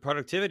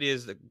productivity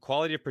is the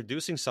quality of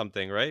producing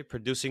something, right?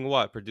 Producing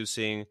what?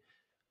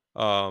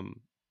 Um,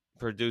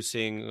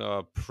 producing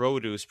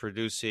produce,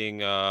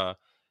 producing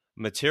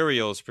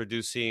materials,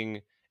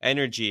 producing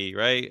energy,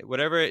 right?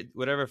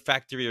 Whatever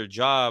factory or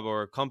job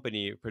or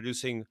company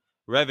producing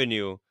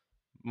revenue,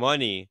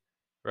 money,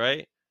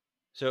 right?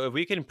 So if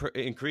we can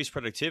increase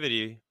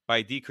productivity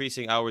by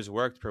decreasing hours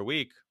worked per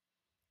week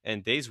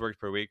and days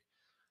worked per week,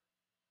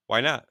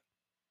 why not?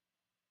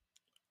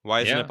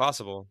 Why isn't it Yeah,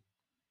 possible?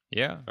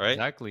 yeah, All right,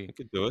 exactly. we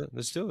could do it.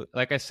 Let's do it.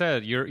 Like I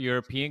said,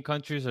 European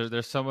countries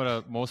they're some of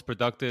the most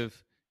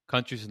productive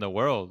countries in the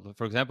world.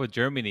 For example,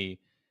 Germany,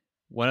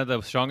 one of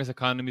the strongest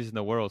economies in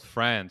the world,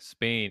 France,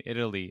 Spain,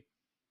 Italy.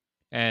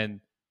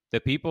 And the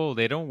people,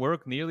 they don't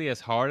work nearly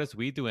as hard as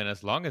we do and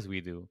as long as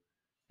we do.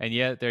 And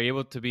yet they're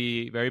able to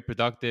be very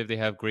productive. They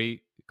have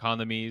great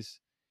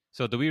economies.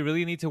 So do we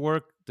really need to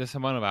work this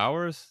amount of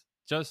hours?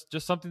 Just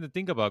something to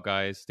think about,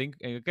 guys. Think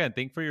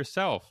for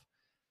yourself.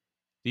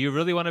 Do you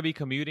really want to be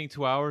commuting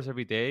 2 hours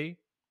every day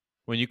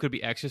when you could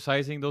be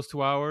exercising those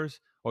 2 hours,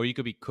 or you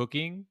could be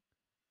cooking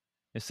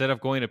instead of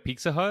going to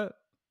Pizza Hut?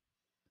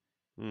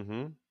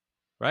 Mm-hmm.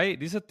 Right?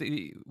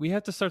 We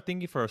have to start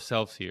thinking for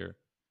ourselves here.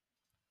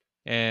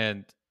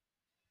 And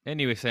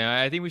anyway, Sam,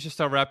 I think we should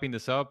start wrapping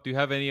this up. Do you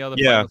have any other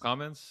Yeah. final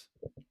comments?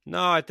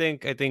 No, I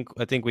think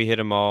we hit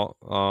them all.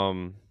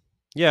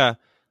 Yeah,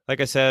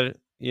 like I said,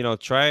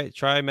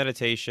 try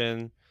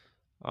meditation.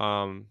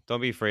 Don't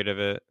be afraid of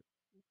it.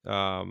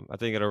 I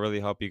think it'll really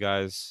help you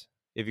guys.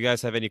 If you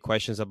guys have any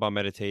questions about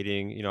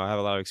meditating, I have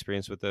a lot of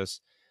experience with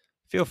this.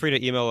 Feel free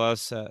to email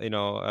us, at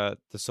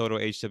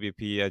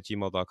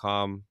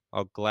thesotohwp@gmail.com.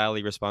 I'll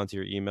gladly respond to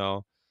your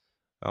email.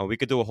 We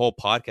could do a whole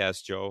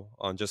podcast, Joe,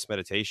 on just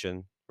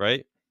meditation,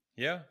 right?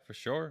 Yeah, for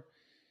sure.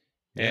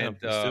 Yeah, And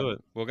let's do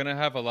it. we're going to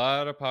have a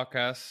lot of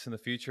podcasts in the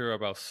future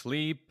about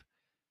sleep.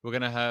 We're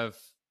going to have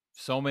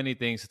so many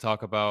things to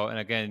talk about. And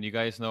again, you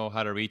guys know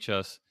how to reach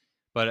us.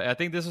 But I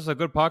think this was a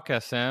good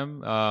podcast,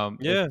 Sam.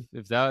 If Yeah.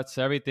 if that's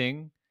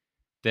everything,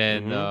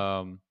 then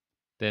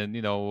Mm-hmm.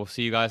 we'll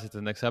see you guys at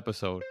the next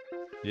episode.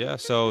 Yeah,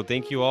 so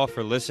thank you all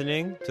for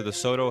listening to the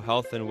Soto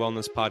Health and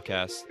Wellness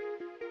Podcast.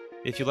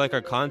 If you like our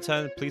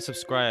content, please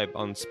subscribe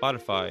on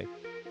Spotify,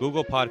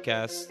 Google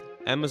Podcasts,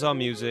 Amazon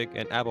Music,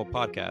 and Apple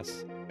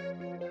Podcasts.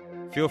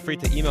 Feel free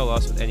to email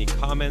us with any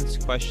comments,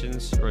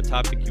 questions, or a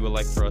topic you would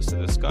like for us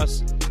to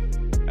discuss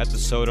at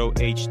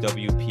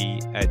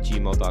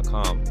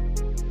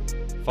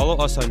thesotohwp@gmail.com. Follow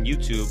us on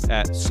YouTube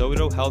at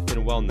Soto Health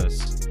and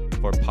Wellness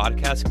for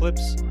podcast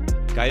clips,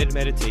 guided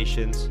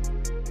meditations,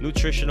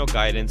 nutritional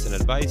guidance and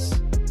advice,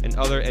 and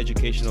other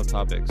educational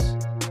topics.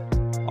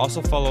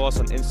 Also follow us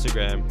on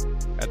Instagram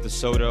at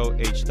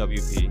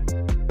thesotohwp.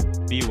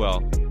 Be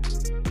well.